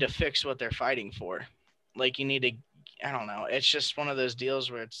 you need to fix what they're fighting for. Like, you need to, I don't know. It's just one of those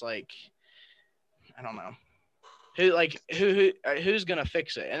deals where it's like, I don't know. Who's gonna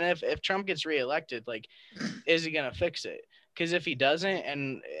fix it? And if Trump gets reelected, like, is he gonna fix it? Because if he doesn't,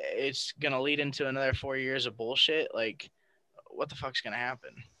 and it's gonna lead into another 4 years of bullshit, like, what the fuck's gonna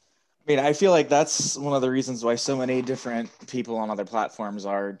happen? I mean, I feel like that's one of the reasons why so many different people on other platforms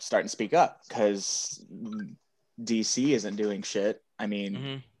are starting to speak up, because DC isn't doing shit. I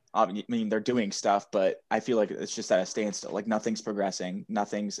mean, they're doing stuff, but I feel like it's just at a standstill. Like, nothing's progressing.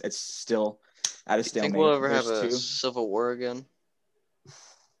 It's still at a stalemate. Think we'll ever have a civil war again?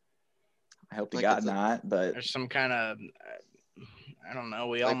 I hope to God not, but there's some kind of, I don't know.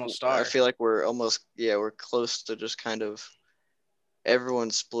 We almost are. I feel like we're close to just kind of everyone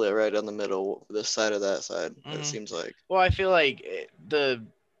split right down the middle, this side or that side. It seems like. Well, I feel like the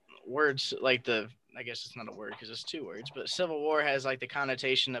words, like I guess it's not a word because it's 2 words, but Civil War has like the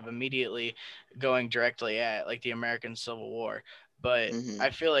connotation of immediately going directly at like the American Civil War. But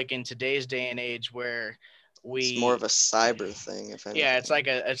I feel like in today's day and age where it's more of a cyber thing, if anything. Yeah, it's like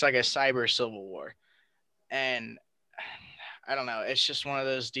a cyber Civil War. And I don't know, it's just one of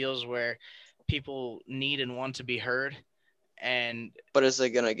those deals where people need and want to be heard. But is it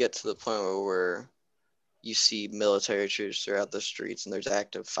gonna get to the point where you see military troops throughout the streets and there's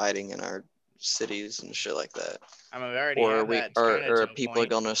active fighting in our cities and shit like that? I mean, we already or people are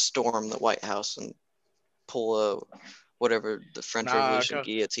gonna storm the White House and pull whatever the French Revolution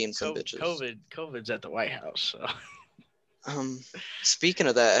guillotine some bitches. COVID's at the White House. So. Speaking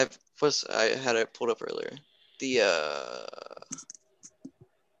of that, I had it pulled up earlier. The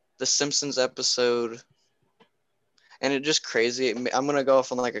Simpsons episode, and it just crazy. I'm gonna go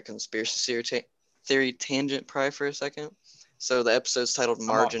off on like a conspiracy theory tangent probably for a second. So the episode's titled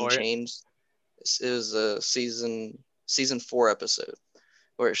 "Margin Change." It was a season 4 episode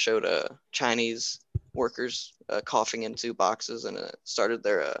where it showed Chinese workers coughing into boxes, and it started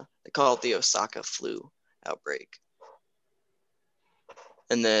their they call it the Osaka flu outbreak.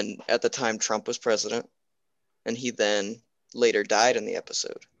 And then at the time Trump was president, and he then later died in the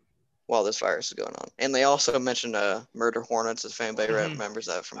episode while this virus is going on. And they also mentioned murder hornets, if anybody remembers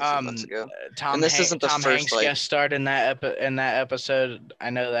that from a few months ago. Tom Hanks guest starred in that episode. I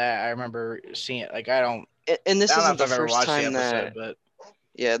know that. I remember seeing it. Like and this isn't the first time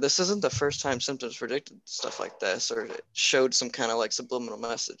this isn't the first time Symptoms predicted stuff like this, or it showed some kind of like subliminal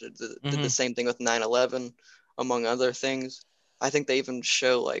message. It did the same thing with 9/11, among other things. I think they even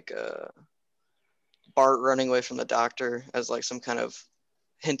show like Bart running away from the doctor as like some kind of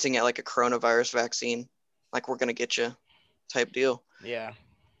hinting at like a coronavirus vaccine, like we're gonna get you type deal. Yeah.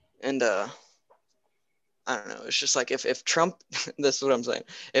 And I don't know. It's just like if Trump, this is what I'm saying.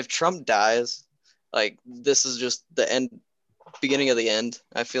 If Trump dies, like this is just the end, beginning of the end.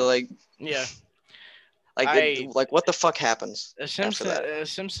 I feel like. Yeah. Like what the fuck happens after that?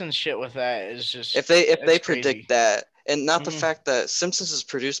 Simpsons shit with that is just. If they predict that, and not the fact that Simpsons is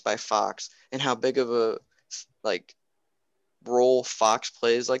produced by Fox and how big of a like role Fox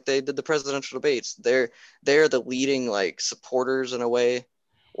plays, like they did the presidential debates. They're the leading like supporters in a way,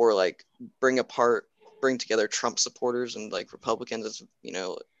 or like bring together Trump supporters and like Republicans. It's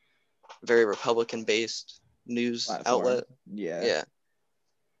very Republican based news outlet. Yeah.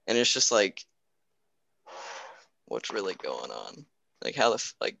 And it's just like, what's really going on? Like how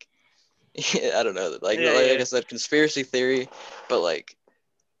I don't know. Like I said, conspiracy theory, but like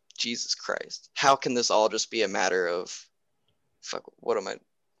Jesus Christ, how can this all just be a matter of what am I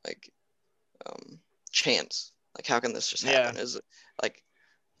like chance? Like how can this just happen? Is it like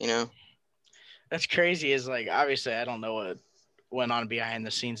that's crazy. Is like obviously I don't know what went on behind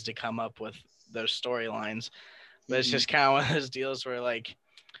the scenes to come up with those storylines, but it's just kind of one of those deals where like,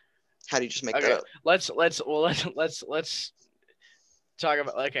 how do you just make that up? Let's talk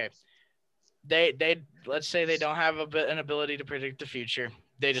about they let's say they don't have an ability to predict the future.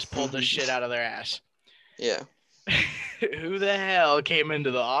 They just pulled this shit out of their ass. Yeah. Who the hell came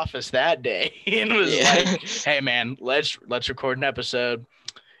into the office that day and was like, "Hey man, let's record an episode."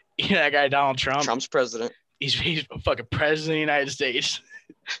 That guy Donald Trump. Trump's president. He's fucking president of the United States.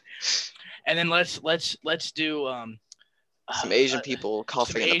 And then let's do some Asian people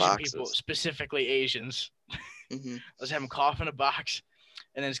coughing in the boxes. People, specifically Asians. Let's have them cough in a box,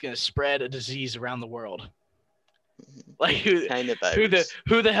 and then it's gonna spread a disease around the world. Like who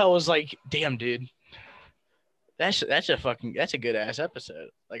the hell was like, damn dude, that's a good ass episode.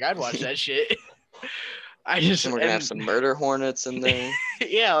 Like I'd watch that shit. And we're gonna have some murder hornets in there.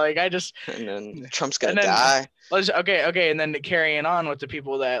 Yeah, like and then Trump's gonna die. Okay, and then carrying on with the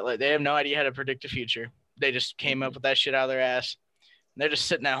people that like they have no idea how to predict the future. They just came up with that shit out of their ass. And they're just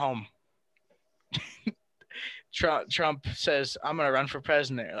sitting at home. Trump says, "I'm gonna run for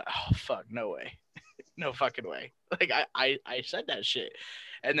president." Like, oh fuck, no way, no fucking way. Like I said that shit,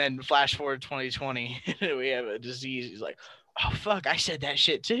 and then flash forward 2020, we have a disease. He's like, "Oh fuck, I said that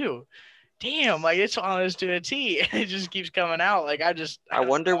shit too." Damn, like it's on us to a T. It just keeps coming out. Like I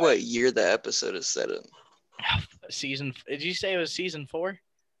wonder what year the episode is set in. Season? Did you say it was season 4?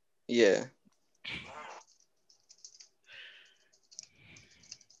 Yeah.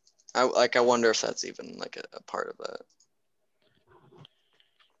 I wonder if that's even like a part of that.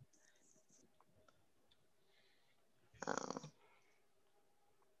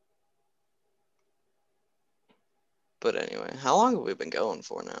 But anyway, how long have we been going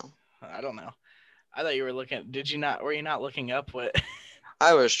for now? I don't know. I thought you were looking. Were you not looking up what?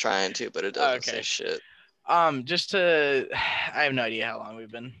 I was trying to, but it doesn't say shit. I have no idea how long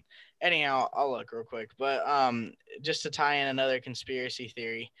we've been. Anyhow, I'll look real quick. But just to tie in another conspiracy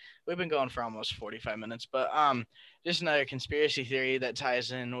theory, we've been going for almost 45 minutes. But just another conspiracy theory that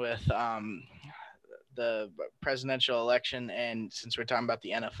ties in with the presidential election, and since we're talking about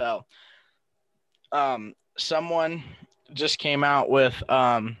the NFL, someone just came out with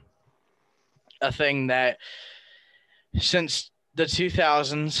a thing that since the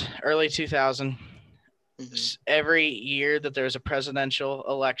 2000s, early 2000s, every year that there's a presidential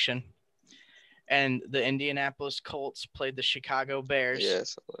election and the Indianapolis Colts played the Chicago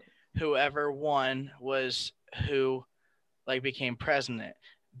Bears, whoever won was who became president,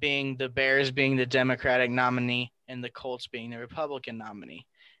 being the Bears being the Democratic nominee and the Colts being the Republican nominee.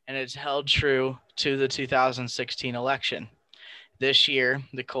 And it's held true to the 2016 election. This year,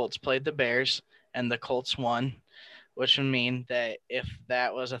 the Colts played the Bears and the Colts won, which would mean that if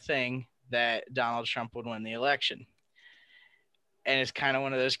that was a thing, that Donald Trump would win the election. and it's kind of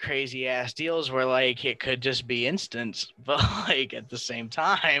one of those crazy ass deals where like it could just be instant, but like at the same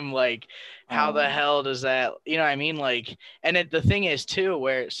time, like how the hell does that, you know what I mean? Like, and the thing is too,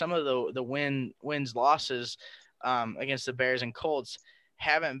 where some of the wins losses against the Bears and Colts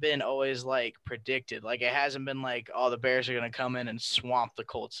haven't been always like predicted. Like it hasn't been like, oh, the Bears are gonna come in and swamp the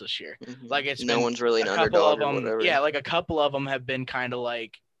Colts this year. Mm-hmm. Like it's no been one's really an a couple underdog of or them, whatever. yeah, like a couple of them have been kind of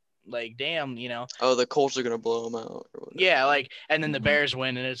like damn, you know. Oh, the Colts are gonna blow them out. Or whatever. Yeah, like, and then the Mhm. Bears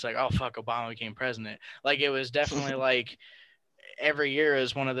win, and it's like, oh fuck, Obama became president. Like it was definitely like every year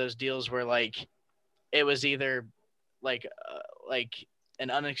is one of those deals where like it was either like an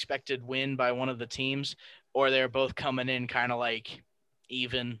unexpected win by one of the teams, or they're both coming in kind of like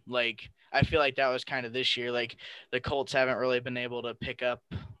even. Like I feel like that was kind of this year. Like the Colts haven't really been able to pick up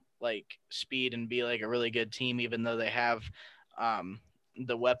like speed and be like a really good team, even though they have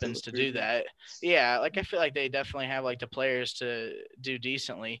the weapons to do that. Yeah, like I feel like they definitely have like the players to do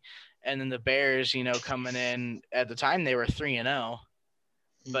decently. And then the Bears, you know, coming in at the time they were 3-0,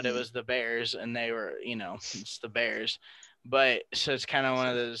 but it was the Bears and they were, you know, it's the Bears. But so it's kind of one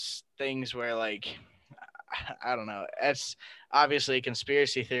of those things where like I don't know. It's obviously a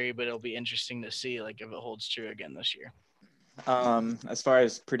conspiracy theory, but it'll be interesting to see like if it holds true again this year. As far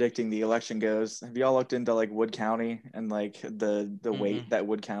as predicting the election goes, have y'all looked into like Wood County and like the weight that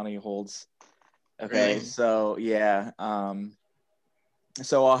Wood County holds? Okay, Really? so yeah,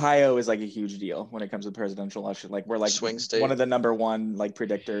 so Ohio is like a huge deal when it comes to the presidential election. Like we're like Swing state. one of the number one like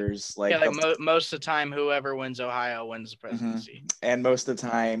predictors. Like, yeah, like most of the time, whoever wins Ohio wins the presidency. And most of the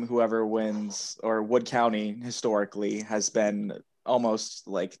time, whoever wins, or Wood County historically has been almost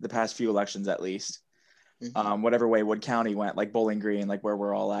like the past few elections at least. Whatever way Wood County went, like Bowling Green, like where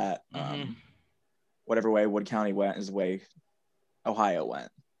we're all at, whatever way Wood County went is the way Ohio went.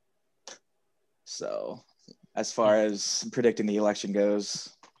 So as far as predicting the election goes,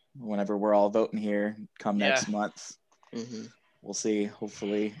 whenever we're all voting here come next month, we'll see,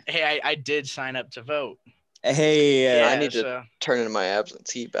 hopefully. Hey, I did sign up to vote. Hey, I need to turn in my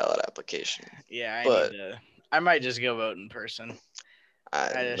absentee ballot application. Yeah, but I might just go vote in person.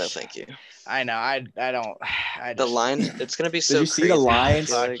 No, thank you. I know. I don't. The lines. It's gonna be so. Did you see the lines?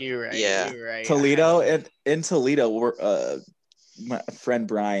 Fuck you, right? Yeah. You're right. Toledo in Toledo, we're my friend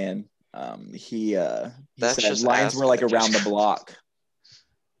Brian. He said lines were like around the block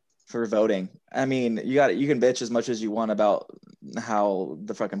for voting. I mean, you can bitch as much as you want about how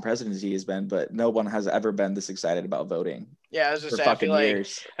the fucking presidency has been, but no one has ever been this excited about voting. Yeah, I was just saying, I feel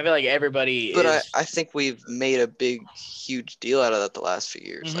like everybody. But I think we've made a huge deal out of that the last few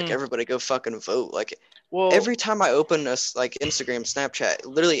years. Like everybody go fucking vote. Like every time I open this like Instagram, Snapchat,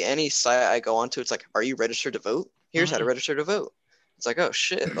 literally any site I go onto, it's like, are you registered to vote? Here's how to register to vote. It's like, oh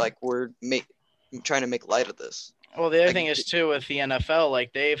shit, like we're trying to make light of this. Well, the other thing is too with the NFL,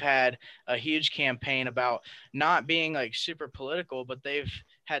 like they've had a huge campaign about not being like super political, but they've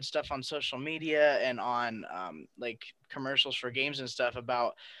had stuff on social media and on like commercials for games and stuff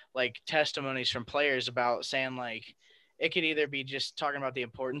about like testimonies from players about saying like it could either be just talking about the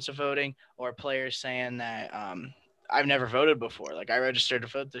importance of voting or players saying that I've never voted before. Like I registered to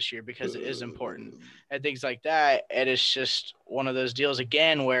vote this year because it is important and things like that. And it's just one of those deals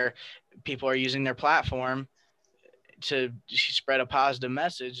again where people are using their platform to spread a positive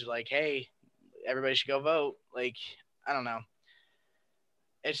message like, hey, everybody should go vote. Like, I don't know.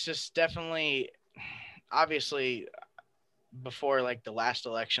 It's just definitely, obviously, before like the last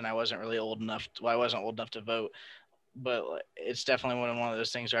election, I wasn't really old enough. I wasn't old enough to vote, but it's definitely one of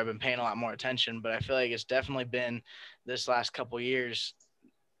those things where I've been paying a lot more attention. But I feel like it's definitely been this last couple of years,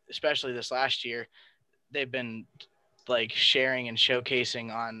 especially this last year, they've been like sharing and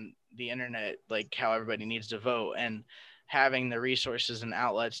showcasing on the internet like how everybody needs to vote and having the resources and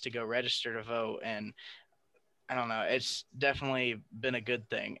outlets to go register to vote. And I don't know, it's definitely been a good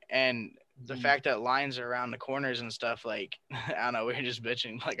thing. And the fact that lines are around the corners and stuff, like I don't know, we're just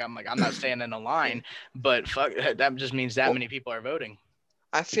bitching. I'm not standing in a line, but fuck, that just means that many people are voting.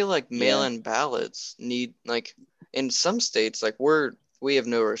 I feel like mail-in ballots need, like in some states, like we have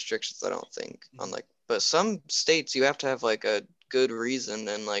no restrictions, I don't think, on like, but some states you have to have like a good reason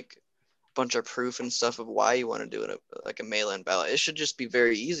and like a bunch of proof and stuff of why you want to do it, like a mail-in ballot. It should just be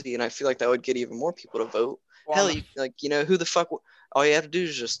very easy, and I feel like that would get even more people to vote. Well, hell, who the fuck? All you have to do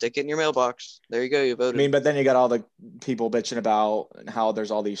is just stick it in your mailbox. There you go, you voted. I mean, but then you got all the people bitching about how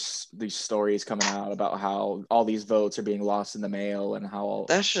there's all these stories coming out about how all these votes are being lost in the mail and how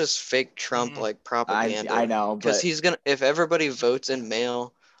that's just fake Trump like propaganda. I know, because he's gonna, if everybody votes in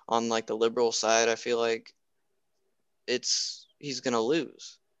mail on like the liberal side, I feel like he's gonna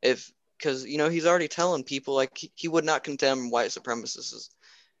lose. because he's already telling people like he would not condemn white supremacists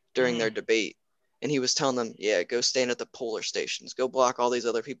during their debate, and he was telling them, yeah, go stand at the polar stations, go block all these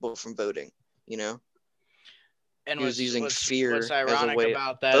other people from voting. And he was using fear what's as a ironic way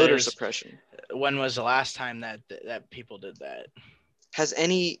about of that voter is, suppression. when was the last time that people did that? Has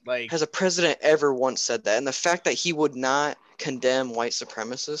a president ever once said that? And the fact that he would not condemn white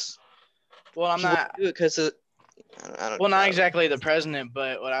supremacists, well, I'm not do it because well, not exactly the president,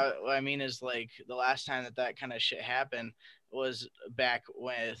 but what I mean is, like, the last time that kind of shit happened was back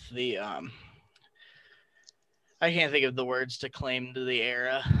with the I can't think of the words to claim to the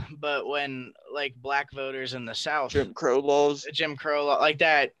era, but when, like, black voters in the South, Jim Crow laws, like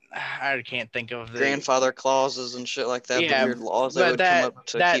that, I can't think of the grandfather clauses and shit like that. Yeah, the weird laws but that would come up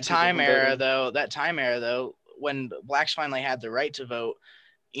to that keep people time from era voting. though, when blacks finally had the right to vote,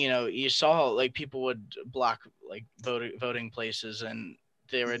 you saw, like, people would block, like, voting places, and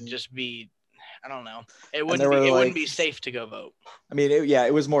there would just be, I don't know, it wouldn't be safe to go vote. I mean,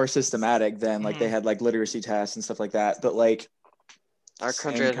 it was more systematic than like they had like literacy tests and stuff like that. But like, our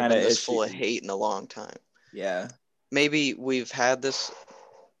country hasn't been this full of hate in a long time. Yeah. Maybe we've had this,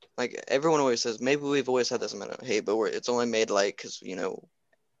 like everyone always says, maybe we've always had this amount of hate, but it's only made like, because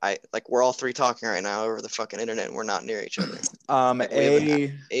we're all three talking right now over the fucking internet, and we're not near each other.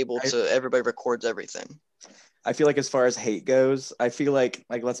 Everybody records everything. I feel like as far as hate goes, I feel like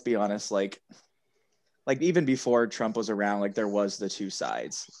let's be honest, like even before Trump was around, like there was the two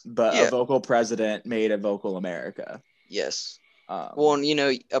sides, but a vocal president made a vocal America. Yes. Well,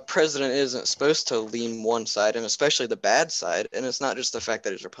 and a president isn't supposed to lean one side, and especially the bad side. And it's not just the fact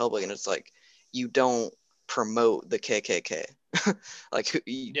that he's Republican. It's like, you don't promote the KKK. Like,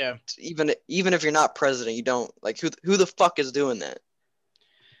 even if you're not president, you don't, like, who the fuck is doing that?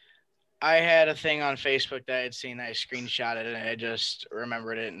 I had a thing on Facebook that I had seen. I screenshotted it, and I just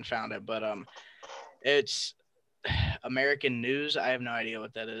remembered it and found it. But it's American News. I have no idea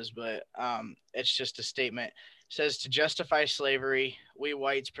what that is, but it's just a statement. It says, to justify slavery, we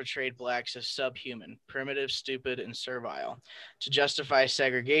whites portrayed blacks as subhuman, primitive, stupid, and servile. To justify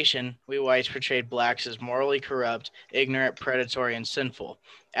segregation, we whites portrayed blacks as morally corrupt, ignorant, predatory, and sinful.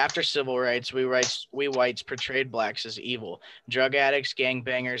 After civil rights, we whites portrayed blacks as evil, drug addicts,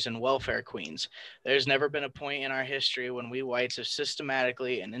 gangbangers, and welfare queens. There's never been a point in our history when we whites have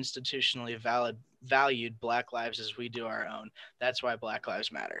systematically and institutionally valued black lives as we do our own. That's why Black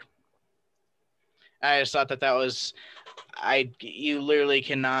Lives Matter. I just thought that was, you literally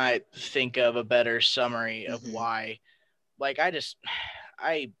cannot think of a better summary of why. Like, I don't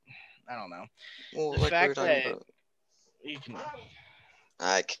know. Well, the fact that you can,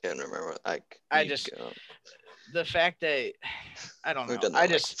 I can't remember. The fact that, I don't know. We've done that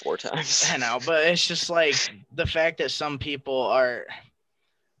like 4 times. I know, but it's just like the fact that some people are,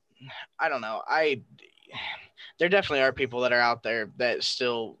 I don't know. There definitely are people that are out there that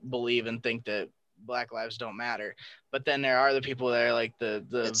still believe and think that Black lives don't matter, but then there are the people that are like the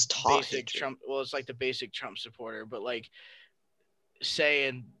basic Trump. Well, it's like the basic Trump supporter, but like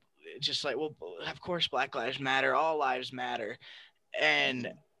saying just like, well, of course Black lives matter, all lives matter.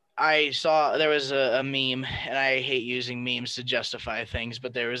 And I saw there was a meme, and I hate using memes to justify things,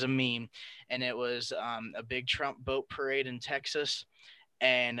 but there was a meme, and it was a big Trump boat parade in Texas,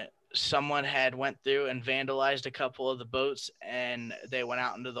 and someone had went through and vandalized a couple of the boats, and they went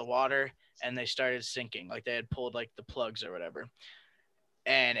out into the water and they started sinking. Like, they had pulled like the plugs or whatever.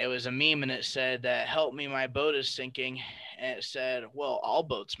 And it was a meme, and it said that, help me, my boat is sinking. And it said, well, all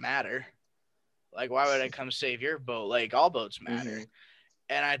boats matter. Like, why would I come save your boat? Like, all boats matter.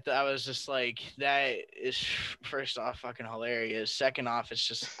 And I was just like, that is, first off, fucking hilarious. Second off, it's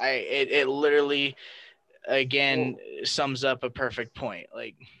just, it literally, again, sums up a perfect point.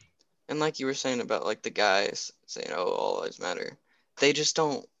 Like, and like you were saying about like the guys saying, oh, all lives matter. They just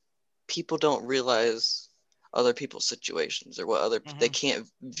don't, people don't realize other people's situations or what they can't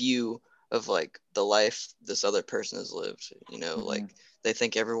view of like the life this other person has lived, like they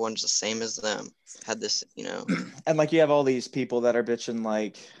think everyone's the same as them, had this, and like you have all these people that are bitching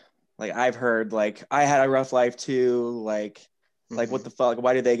like I've heard like, I had a rough life too, like what the fuck,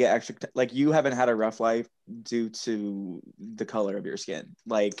 why did they get extra like, you haven't had a rough life due to the color of your skin.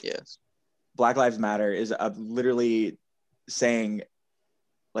 Like, yes, Black Lives Matter is literally saying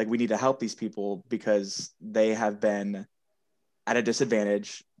like, we need to help these people because they have been at a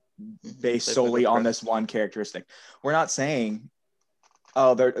disadvantage based solely on this one characteristic. We're not saying,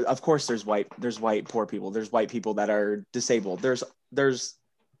 oh, of course there's white poor people, there's white people that are disabled,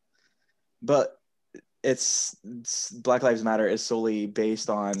 but it's Black Lives Matter is solely based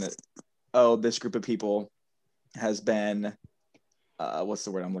on, oh, this group of people has been what's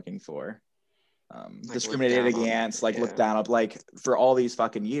the word I'm looking for? Like Discriminated against, like looked down up, like for all these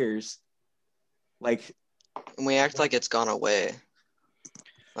fucking years. Like, and we act like it's gone away.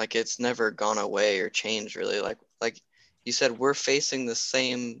 Like it's never gone away or changed really. Like you said, we're facing the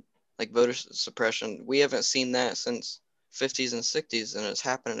same like voter suppression. We haven't seen that since 50s and 60s, and it's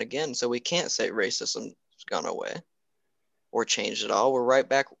happening again. So we can't say racism's gone away or changed at all. We're right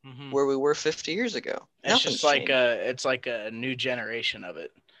back where we were 50 years ago. It's Nothing's just like changed. it's like a new generation of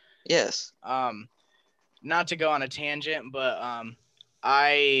it. Yes. Not to go on a tangent, but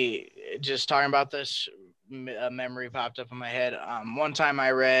I just talking about this, a memory popped up in my head. One time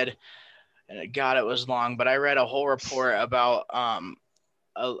I read, and God, it was long, but I read a whole report about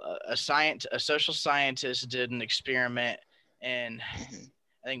a social scientist did an experiment in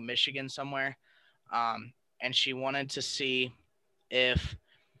I think Michigan somewhere, and she wanted to see if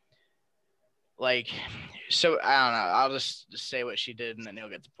like, so I don't know, I'll just say what she did and then you'll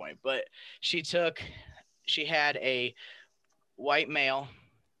get the point. But she had a white male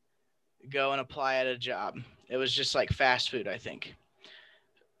go and apply at a job. It was just like fast food, I think.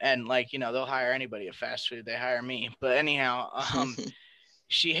 And like, they'll hire anybody at fast food. They hire me. But anyhow,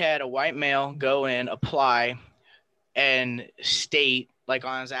 she had a white male go in, apply, and state like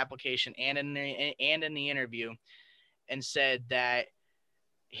on his application and in the interview, and said that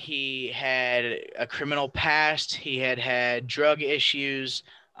he had a criminal past. He had drug issues.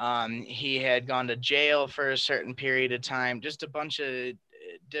 He had gone to jail for a certain period of time. Just a bunch of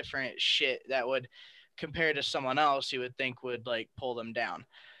different shit that would, compared to someone else, you would think would like pull them down.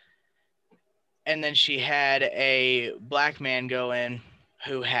 And then she had a black man go in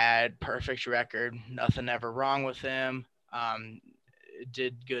who had perfect record, nothing ever wrong with him,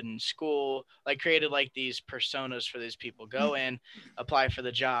 did good in school, like created like these personas for these people, go in, apply for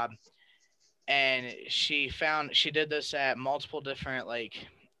the job. And she did this at multiple different like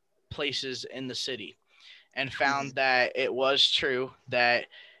places in the city, and found that it was true that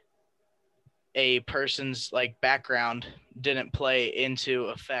a person's like background didn't play into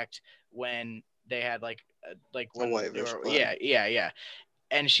effect when they had like when they were, yeah.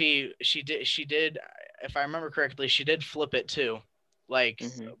 And she did, if I remember correctly, she did flip it too, like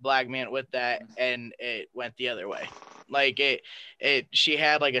black man with that, and it went the other way. Like she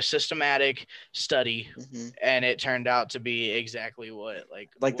had like a systematic study, and it turned out to be exactly what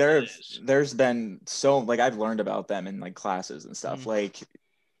there's been so like I've learned about them in like classes and stuff, like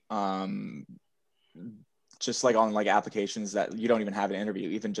just like on like applications that you don't even have an interview,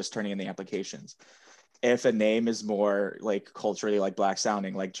 even just turning in the applications. If a name is more like culturally like black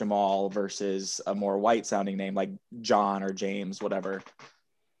sounding, like Jamal, versus a more white sounding name like John or James, whatever,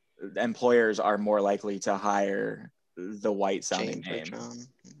 employers are more likely to hire the white sounding name.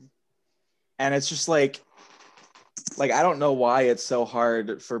 And it's just like I don't know why it's so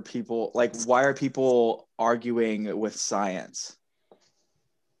hard for people. Like, why are people arguing with science?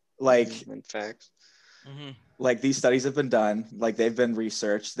 Like, in fact, like these studies have been done, like they've been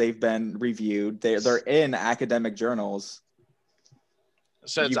researched, they've been reviewed, they're in academic journals.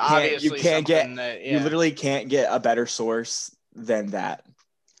 So it's obviously you literally can't get a better source than that.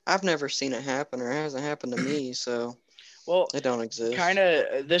 I've never seen it happen, or it hasn't happened to me, so well, it don't exist. Kind of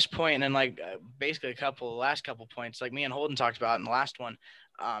at this point, and like basically last couple points, like me and Holden talked about in the last one,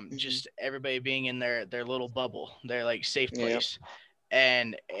 just everybody being in their little bubble, their like safe place. Yep.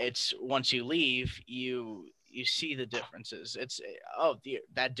 And it's once you leave, you see the differences. It's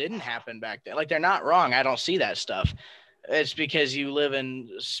that didn't happen back then. Like, they're not wrong. I don't see that stuff. It's because you live in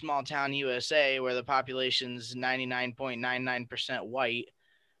small town USA where the population's 99.99% white,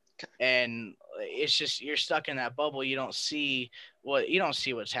 and it's just you're stuck in that bubble. You don't see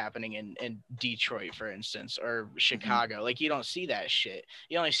what's happening in Detroit, for instance, or Chicago. Like, you don't see that shit.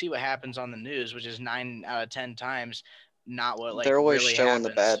 You only see what happens on the news, which is 9 out of 10 times not what like they're always really showing happens.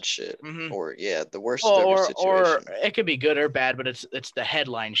 The bad shit, or the worst of every situation. Or it could be good or bad, but it's the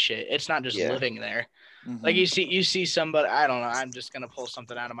headline shit. It's not just living there. Like you see somebody, I don't know, I'm just gonna pull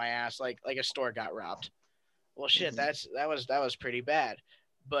something out of my ass, like a store got robbed. Well, shit, that was pretty bad,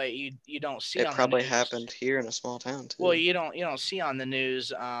 but you don't see. It probably happened here in a small town too. Well, you don't see on the news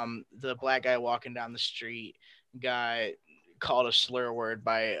the black guy walking down the street got called a slur word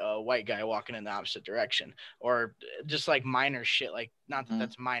by a white guy walking in the opposite direction, or just like minor shit, like not that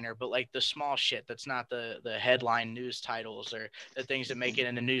that's minor, but like the small shit that's not the headline news titles or the things that make it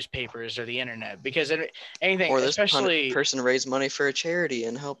in the newspapers or the internet, because anything, or this especially person raised money for a charity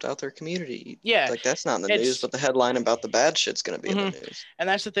and helped out their community. Yeah, like that's not in the news, but the headline about the bad shit's going to be in the news. And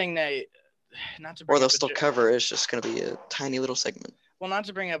that's the thing that, not to, or they'll still cover it. It's just going to be a tiny little segment. Well, not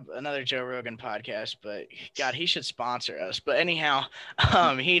to bring up another Joe Rogan podcast, but God, he should sponsor us. But anyhow,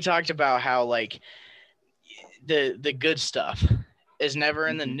 he talked about how like the good stuff is never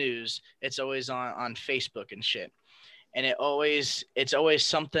in the news. It's always on Facebook and shit. And it's always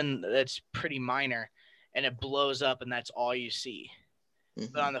something that's pretty minor and it blows up and that's all you see.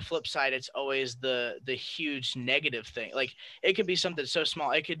 But on the flip side, it's always the huge negative thing. Like it could be something so small.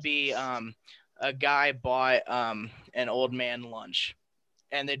 It could be a guy bought an old man lunch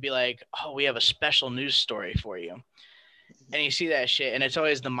and they'd be like, "Oh, we have a special news story for you." And you see that shit and it's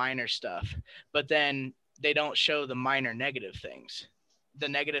always the minor stuff. But then they don't show the minor negative things. The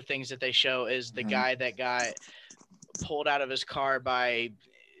negative things that they show is the guy that got pulled out of his car by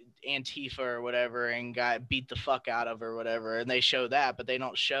Antifa or whatever and got beat the fuck out of or whatever, and they show that, but they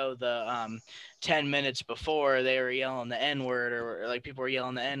don't show the 10 minutes before they were yelling the N-word or like people were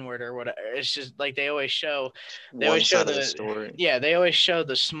yelling the N-word or whatever. It's just like they always show the story. Yeah, they always show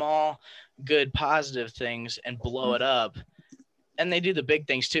the small good positive things and blow it up, and they do the big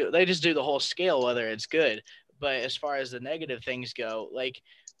things too. They just do the whole scale whether it's good. But as far as the negative things go, like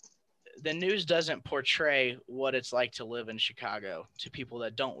the news doesn't portray what it's like to live in Chicago to people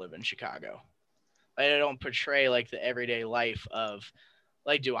that don't live in Chicago. Like, they don't portray like the everyday life of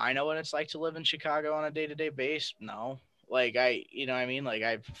like, do I know what it's like to live in Chicago on a day-to-day basis? No. Like you know what I mean? Like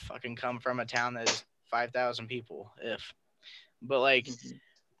I fucking come from a town that is 5,000 people but like,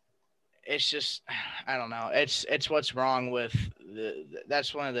 it's just, I don't know. It's what's wrong with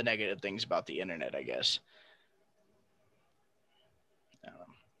that's one of the negative things about the internet, I guess.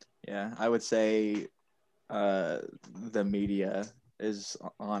 Yeah, I would say the media is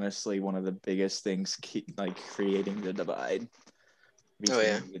honestly one of the biggest things creating the divide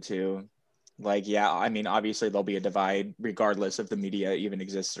between the two. Like, yeah, I mean, obviously there'll be a divide regardless if the media even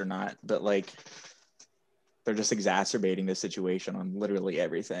exists or not, but like they're just exacerbating the situation on literally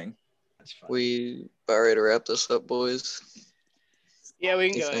everything. That's fine. We about ready to wrap this up, boys? Yeah, we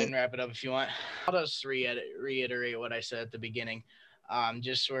can go ahead and wrap it up if you want. I'll just reiterate what I said at the beginning.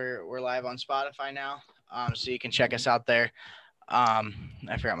 Just we're live on Spotify now, so you can check us out there. I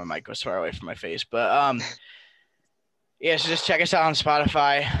forgot my mic was far away from my face, but yeah, so just check us out on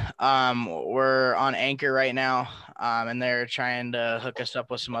Spotify. We're on Anchor right now, and they're trying to hook us up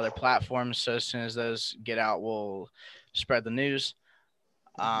with some other platforms. So as soon as those get out, we'll spread the news.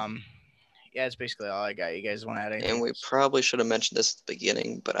 Yeah, it's basically all I got. You guys want to add anything? And we probably should have mentioned this at the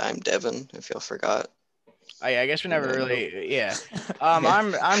beginning, but I'm Devin, if y'all forgot. Oh, yeah, I guess we never really. Yeah, I'm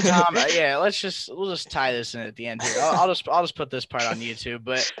Tom. Yeah, we'll just tie this in at the end here. I'll just put this part on YouTube.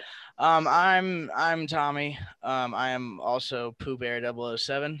 But I'm Tommy. I am also Pooh Bear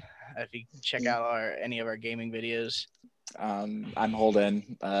 007. If you check out any of our gaming videos. I'm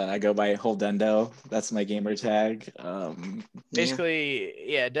Holden. I go by Holdendo. That's my gamer tag. Basically,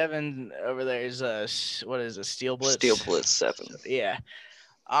 yeah. Devin over there is what is a Steel Blitz? Steel Blitz 7. Yeah.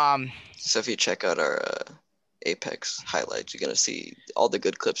 So if you check out our Apex highlights, you're gonna see all the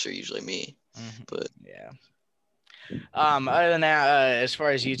good clips are usually me. But yeah. Other than that, as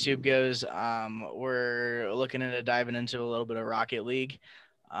far as YouTube goes, we're looking into diving into a little bit of Rocket League.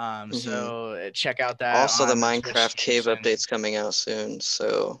 So check out that. Also, the Minecraft cave update's coming out soon,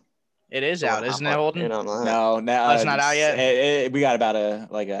 so it is out, isn't it, Holden? No, it's not out yet. We got about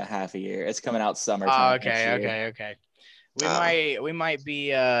a half a year. It's coming out summertime. Okay. We might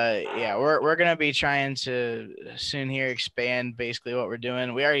be we're gonna be trying to soon here expand basically what we're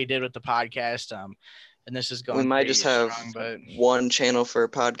doing. We already did with the podcast, and this is going. We might just have one channel for a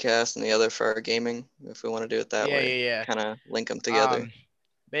podcast and the other for our gaming, if we want to do it that way. Yeah. Kind of link them together.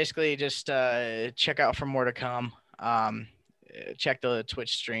 Basically, just check out for more to come. Check the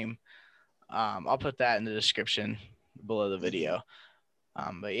Twitch stream. I'll put that in the description below the video.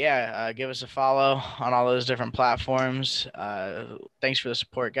 But yeah, give us a follow on all those different platforms. Thanks for the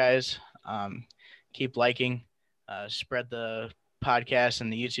support, guys. Keep liking, spread the podcast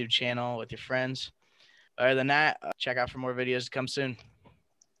and the YouTube channel with your friends. Other than that, check out for more videos to come soon.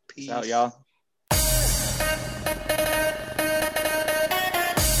 Peace out, y'all.